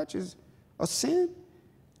the marriage is a sin?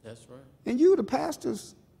 That's right. And you the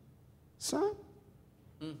pastor's son?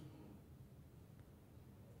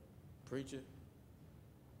 Preach it.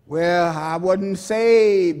 Well, I wasn't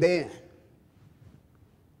saved then.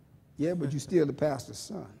 Yeah, but you still the pastor's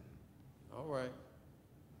son. All right.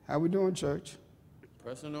 How we doing, church?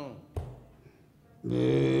 Pressing on.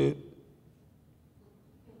 Beep.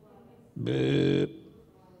 Beep.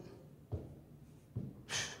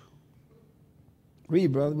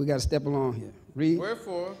 Read, brother. We got to step along here. Read.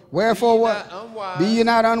 Wherefore what? Be ye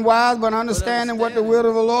not unwise, but understanding what the will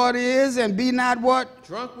of the Lord is, and be not what?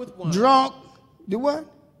 Drunk with wine. Drunk. Do what?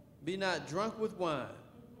 Be not drunk with wine.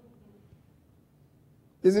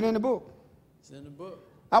 Is it in the book? It's in the book.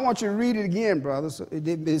 I want you to read it again, brother. So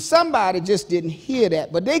somebody just didn't hear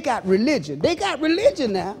that, but they got religion. They got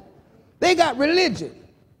religion now. They got religion.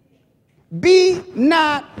 Be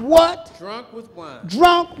not what? Drunk with wine.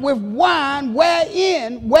 Drunk with wine,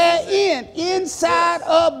 wherein, inside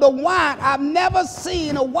of the wine. I've never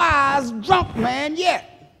seen a wise drunk man yet.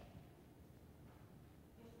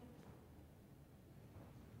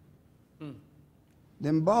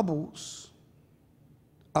 Them bubbles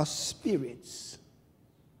are spirits.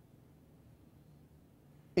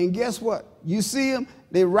 And guess what? You see them,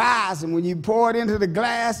 they rise, and when you pour it into the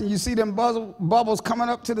glass and you see them bubbles coming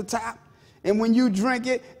up to the top, and when you drink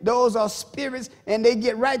it, those are spirits, and they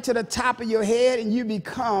get right to the top of your head, and you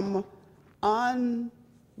become unwise.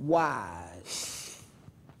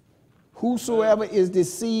 Whosoever is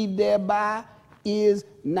deceived thereby is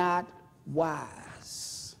not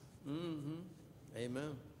wise.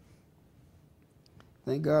 Amen.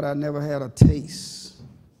 Thank God I never had a taste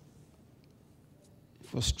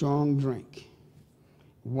for strong drink,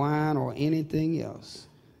 wine, or anything else.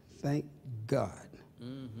 Thank God.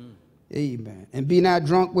 Amen. And be not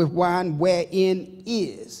drunk with wine, wherein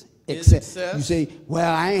is excess. You say,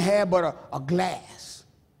 well, I ain't had but a glass.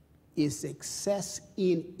 It's excess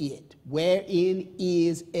in it. Wherein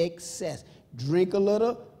is excess. Drink a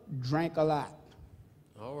little, drink a lot.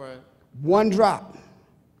 All right. One drop.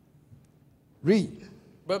 Read.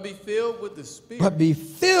 But be filled with the Spirit. But be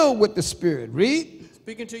filled with the Spirit. Read.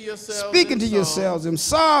 Speaking to yourselves. Speaking to in yourselves in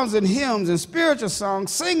psalms and hymns and spiritual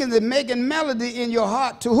songs, singing and making melody in your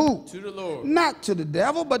heart to who? To the Lord. Not to the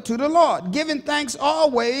devil, but to the Lord. Giving thanks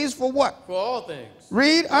always for what? For all things.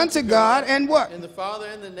 Read unto God and what? And the Father,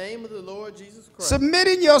 in the name of the Lord Jesus Christ.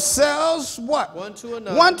 Submitting yourselves what? One to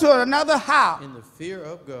another. One to another how? In the fear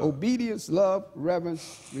of God. Obedience, love,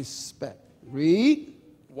 reverence, respect. Read.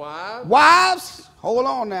 Wives. Wives. Hold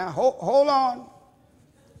on now. Hold on.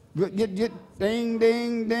 Get ding,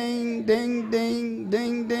 ding, ding, ding, ding,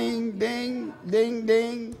 ding, ding, ding, ding,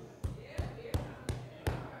 ding.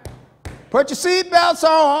 Put your seatbelts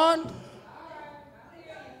on.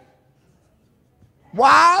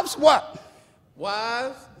 Wives, what?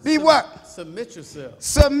 Wives. Be what? Submit yourselves.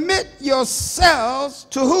 Submit yourselves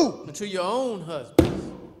to who? And to your own husbands.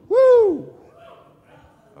 Woo.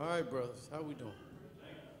 All right, brothers. How we doing?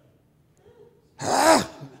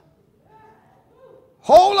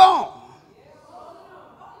 Hold on.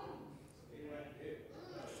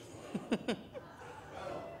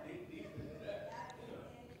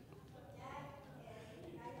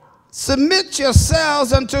 Submit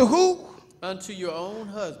yourselves unto who? Unto your own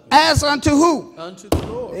husband. As unto who? Unto the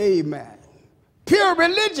Lord. Amen. Pure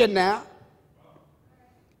religion now.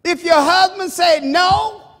 If your husband say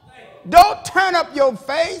no, don't turn up your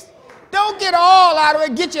face. Don't get all out of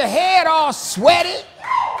it. Get your head all sweaty.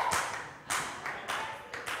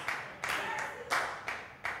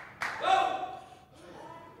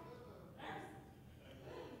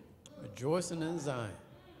 Rejoicing in Zion.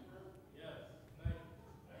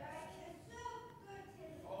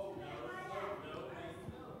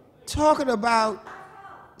 Talking about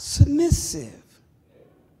submissive.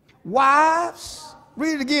 Wives,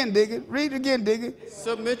 read it again, Digger. Read it again, Digger.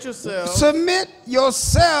 Submit yourselves. Submit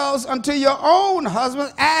yourselves unto your own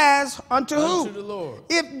husband as unto who? Unto the Lord.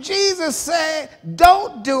 If Jesus said,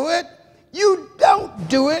 don't do it, you don't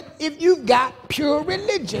do it if you've got pure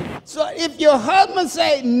religion. So if your husband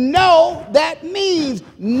say no, that means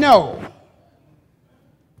no.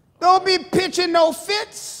 Don't be pitching no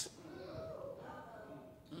fits.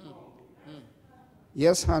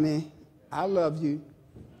 Yes, honey, I love you.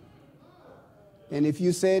 And if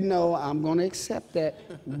you say no, I'm going to accept that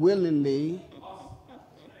willingly.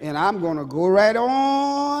 And I'm going to go right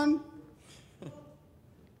on.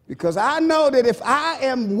 Because I know that if I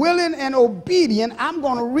am willing and obedient, I'm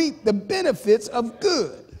going to reap the benefits of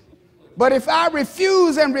good. But if I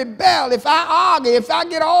refuse and rebel, if I argue, if I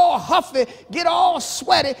get all huffy, get all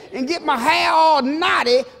sweaty, and get my hair all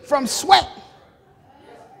knotty from sweat,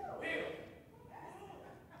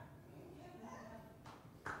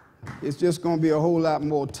 it's just going to be a whole lot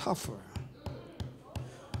more tougher.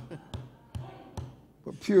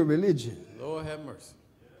 But pure religion. Lord have mercy.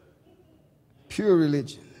 Pure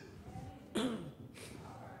religion.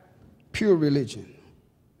 Pure religion.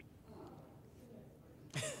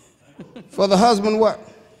 For the husband what?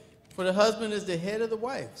 For the husband is the head of the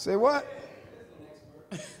wife. Say what?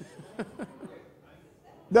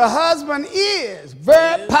 The husband is,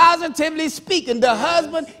 very positively speaking, the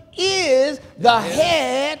husband is the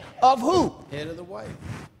head of who? Head of the wife.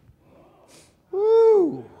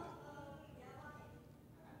 Woo.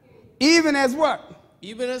 Even as what?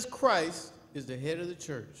 Even as Christ is the head of the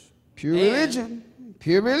church. Pure religion.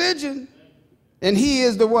 Pure religion. And he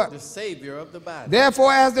is the what? The Savior of the body.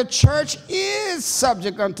 Therefore, as the church is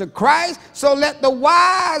subject unto Christ, so let the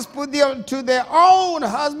wives put to their own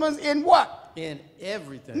husbands in what? In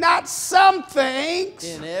everything. Not some things.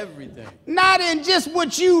 In everything. Not in just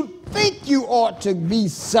what you think you ought to be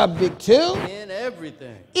subject to. In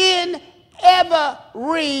everything. In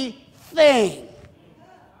everything.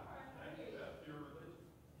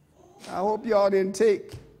 I hope y'all didn't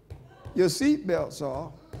take your seatbelts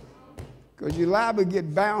off, because you're liable to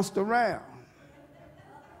get bounced around.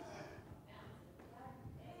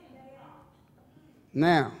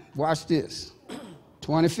 Now, watch this.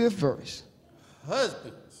 25th verse.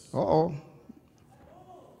 Husbands. Uh-oh.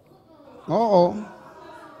 Uh-oh.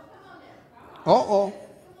 Uh-oh.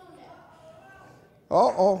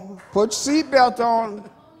 Uh-oh. Put your seatbelt on.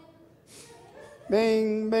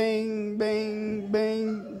 Bing, bing, bing,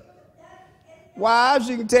 bing. Wives,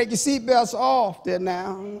 you can take your seatbelts off there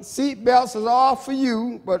now. Seatbelts is off for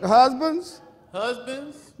you, but husbands?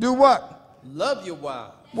 Husbands. Do what? Love your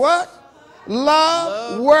wives. What?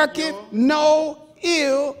 Love worketh no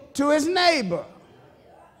ill to his neighbor.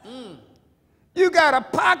 You got a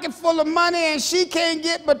pocket full of money and she can't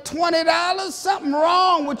get but $20? Something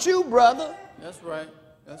wrong with you, brother. That's right.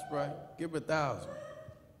 That's right. Give her 1,000.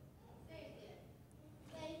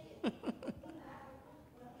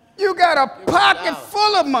 You got a pocket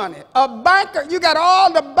full of money. A banker, you got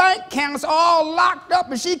all the bank accounts all locked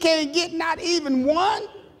up and she can't get not even one.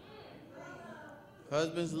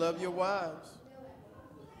 Husbands, love your wives.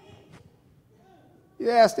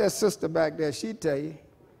 You ask that sister back there, she'd tell you,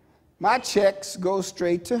 my checks go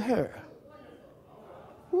straight to her.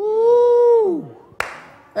 Woo!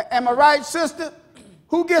 Am I right, sister?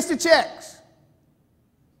 Who gets the checks?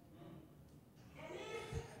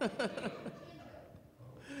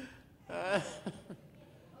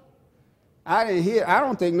 I didn't hear. I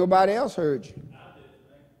don't think nobody else heard you.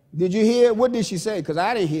 Did you hear? What did she say? Because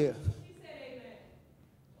I didn't hear.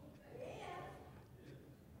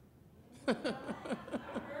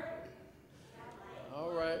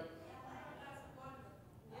 All right.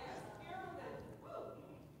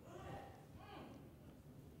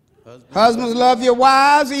 Husbands, love your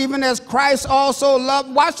wives, even as Christ also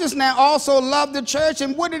loved. Watch this now. Also loved the church.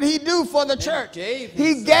 And what did he do for the church?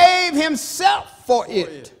 He gave himself for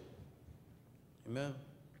it. Amen.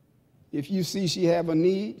 If you see she have a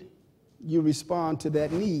need, you respond to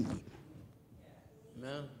that need.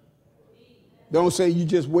 Amen. Don't say you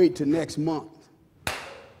just wait till next month.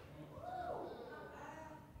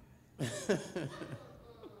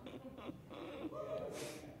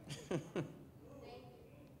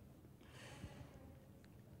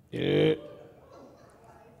 Yeah.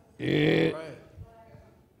 Yeah. Right.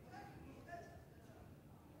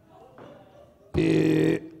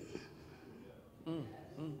 Yeah.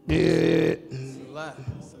 Yeah. It's a lot.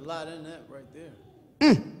 It's a lot in that right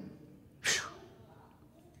there.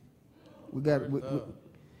 We got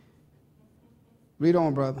read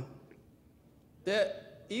on, brother.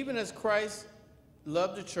 That even as Christ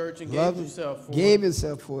loved the church and gave himself for gave it,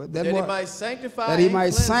 himself for it. that he might sanctify that he and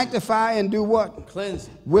might cleanse sanctify and do what? cleanse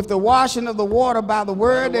it. With the washing of the water by the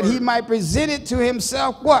word, By the that he word. might present it to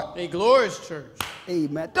himself what? A glorious church.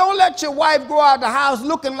 Amen. Don't let your wife go out the house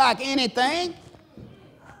looking like anything.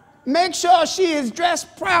 Make sure she is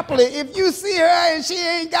dressed properly. If you see her and she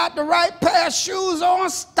ain't got the right pair of shoes on,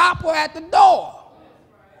 stop her at the door.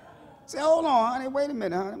 Say, hold on, honey, wait a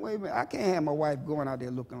minute, honey, wait a minute. I can't have my wife going out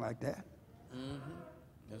there looking like that.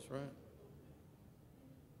 That's right.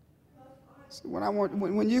 So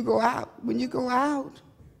when you go out,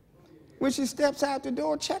 when she steps out the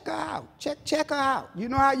door, check her out. Check her out. You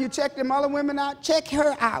know how you check them other women out? Check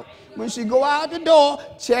her out. When she go out the door,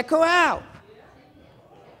 check her out.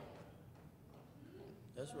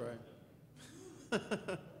 That's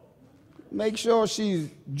right. Make sure she's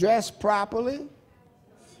dressed properly.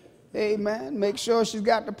 Amen. Make sure she's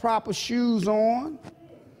got the proper shoes on.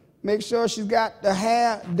 Make sure she's got the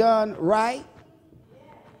hair done right.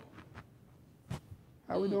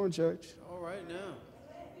 How we doing, church? All right now.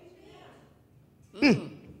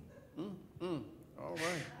 All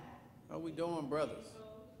right. How we doing, brothers?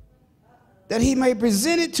 That he may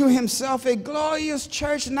present it to himself a glorious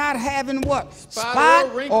church, not having what?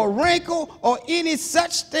 Spot or wrinkle or any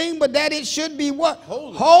such thing, but that it should be what?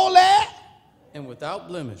 Holy. Holy. And without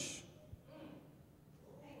blemish.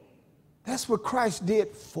 That's what Christ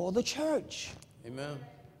did for the church. Amen.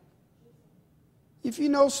 If you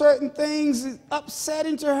know certain things is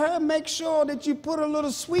upsetting to her, make sure that you put a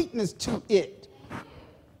little sweetness to it.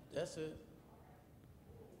 That's it.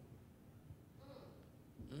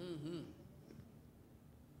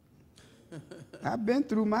 I've been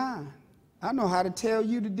through mine. I know how to tell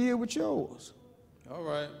you to deal with yours. All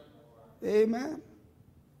right. Amen.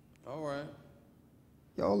 All right.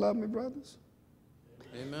 Y'all love me, brothers?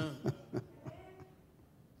 Amen.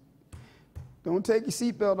 Don't take your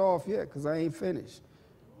seatbelt off yet, because I ain't finished.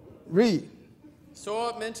 Read. So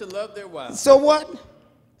ought men to love their wives. So what?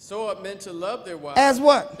 So ought men to love their wives. As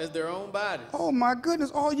what? As their own bodies. Oh, my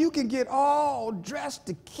goodness. Oh, you can get all dressed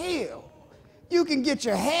to kill. You can get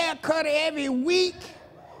your hair cut every week,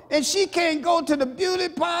 and she can't go to the beauty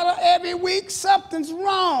parlor every week. Something's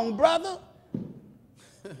wrong, brother.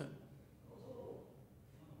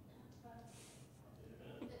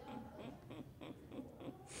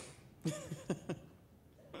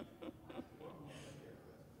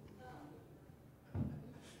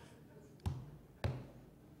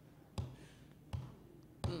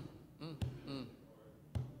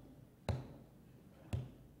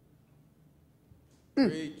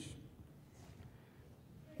 Preach.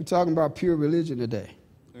 We're talking about pure religion today.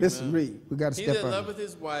 Amen. Listen, read. We got to He step that out. loveth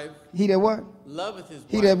his wife, He that what? loveth his wife.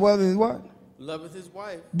 He that loveth what? Loveth his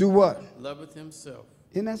wife, Do what? loveth himself.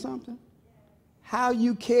 Isn't that something? How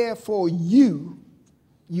you care for you,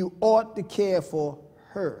 you ought to care for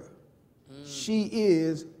her. She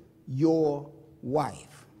is your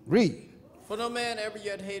wife. Read. For no man ever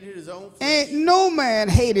yet hated his own flesh. Ain't no man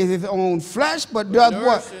hated his own flesh, but does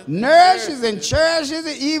what? Nourishes and cherishes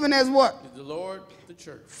it, even as what? The Lord, the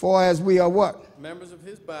church. For as we are what? Members of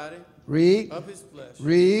his body. Read. Of his flesh.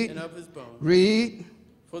 Read. And of his bones. Read.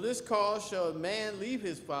 For this cause shall a man leave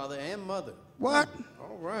his father and mother. What?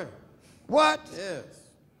 All right. What? Yes.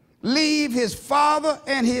 Leave his father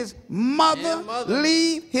and his mother.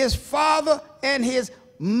 Leave his father and his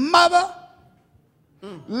mother.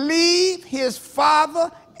 Leave his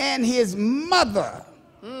father and his mother.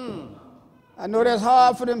 I know that's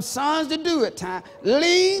hard for them sons to do at times.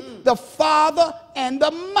 Leave the father and the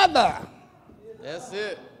mother. That's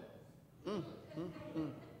it.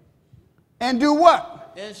 And do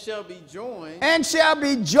what? And shall be joined. And shall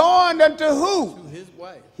be joined unto who? To his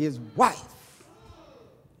wife. His wife.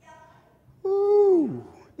 Ooh,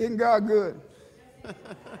 isn't God good?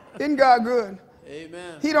 Isn't God good?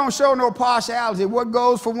 Amen. He don't show no partiality. What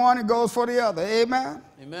goes for one, it goes for the other. Amen?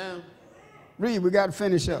 Amen. Read, we got to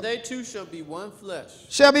finish up. They two shall be one flesh.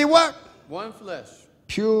 Shall be what? One flesh.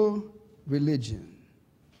 Pure religion.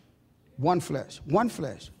 One flesh. One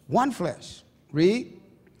flesh. One flesh. Read.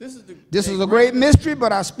 This is a great mystery,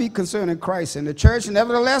 but I speak concerning Christ and the church.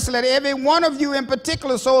 Nevertheless, let every one of you in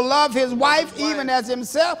particular so love his wife even as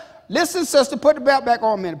himself. Listen, sister, put the belt back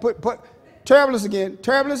on a minute. Put turbulence again.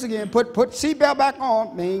 Turbulence again. Put seatbelt back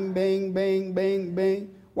on. Bang, bang, bang, bang,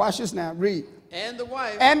 bang. Watch this now. Read. And the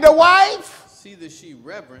wife. And the wife. See that she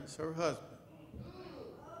reverence her husband.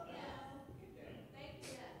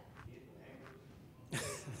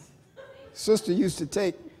 Sister used to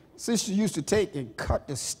take and cut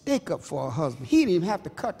the steak up for her husband. He didn't even have to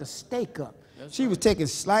cut the steak up. She was taking,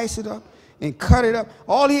 slice it up and cut it up.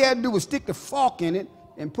 All he had to do was stick the fork in it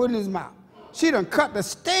and put it in his mouth. She done cut the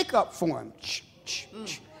steak up for him.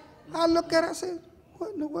 I look at her and say,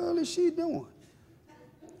 what in the world is she doing?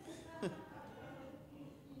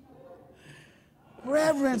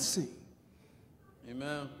 Reverencing.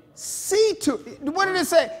 Amen. See to it. What did it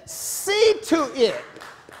say? See to it.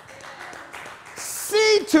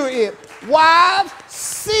 See to it. Wives,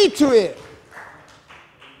 see to it.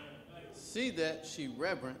 See that she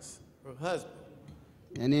reverence her husband.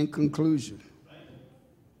 And in conclusion,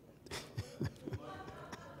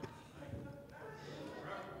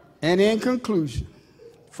 and 1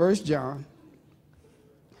 John,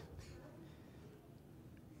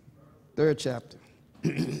 3rd chapter.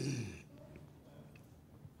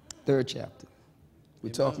 3rd chapter. We're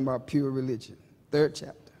talking about pure religion. 3rd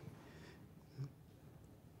chapter.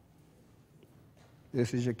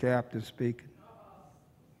 This is your captain speaking.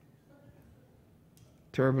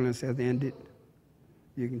 Turbulence has ended.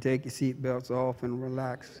 You can take your seat belts off and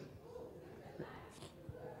relax.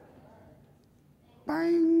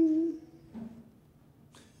 Bang.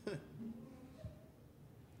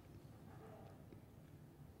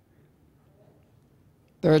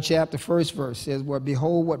 Third chapter, first verse says, well,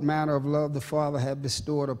 behold, what manner of love the Father hath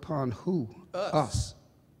bestowed upon who? Us.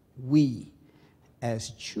 We,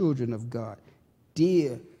 as children of God.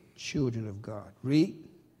 Dear children of God. Read.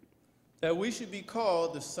 That we should be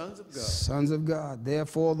called the sons of God. Sons of God.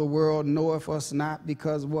 Therefore the world knoweth us not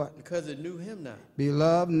because what? Because it knew him not.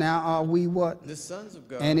 Beloved, now are we what? The sons of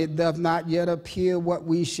God. And it doth not yet appear what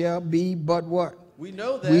we shall be, but what? We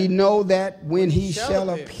know that. We know that when he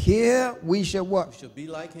shall appear, we shall what? We shall be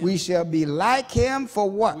like him. We shall be like him for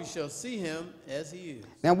what? We shall see him as he is.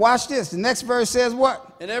 Now watch this. The next verse says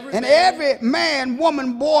what? And every man,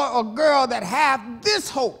 woman, boy, or girl that hath this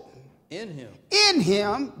hope in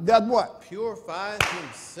him does what? Purifies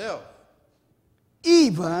himself.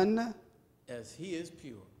 Even as he is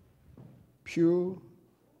pure. Pure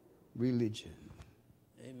religion.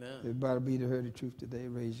 Amen. Everybody be to hear the truth today,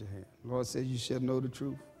 raise your hand. Lord says you shall know the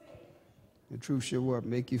truth. The truth shall what?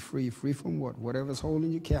 Make you free. Free from what? Whatever's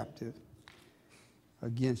holding you captive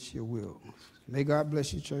against your will. May God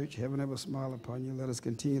bless you, church. Heaven ever smile upon you. Let us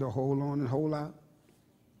continue to hold on and hold out.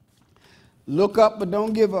 Look up, but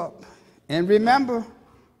don't give up. And remember,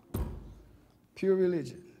 pure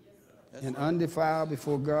religion and undefiled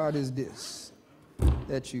before God is this,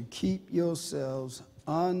 that you keep yourselves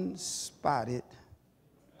unspotted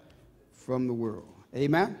from the world.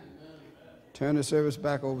 Amen? Turn the service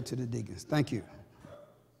back over to the deacons. Thank you.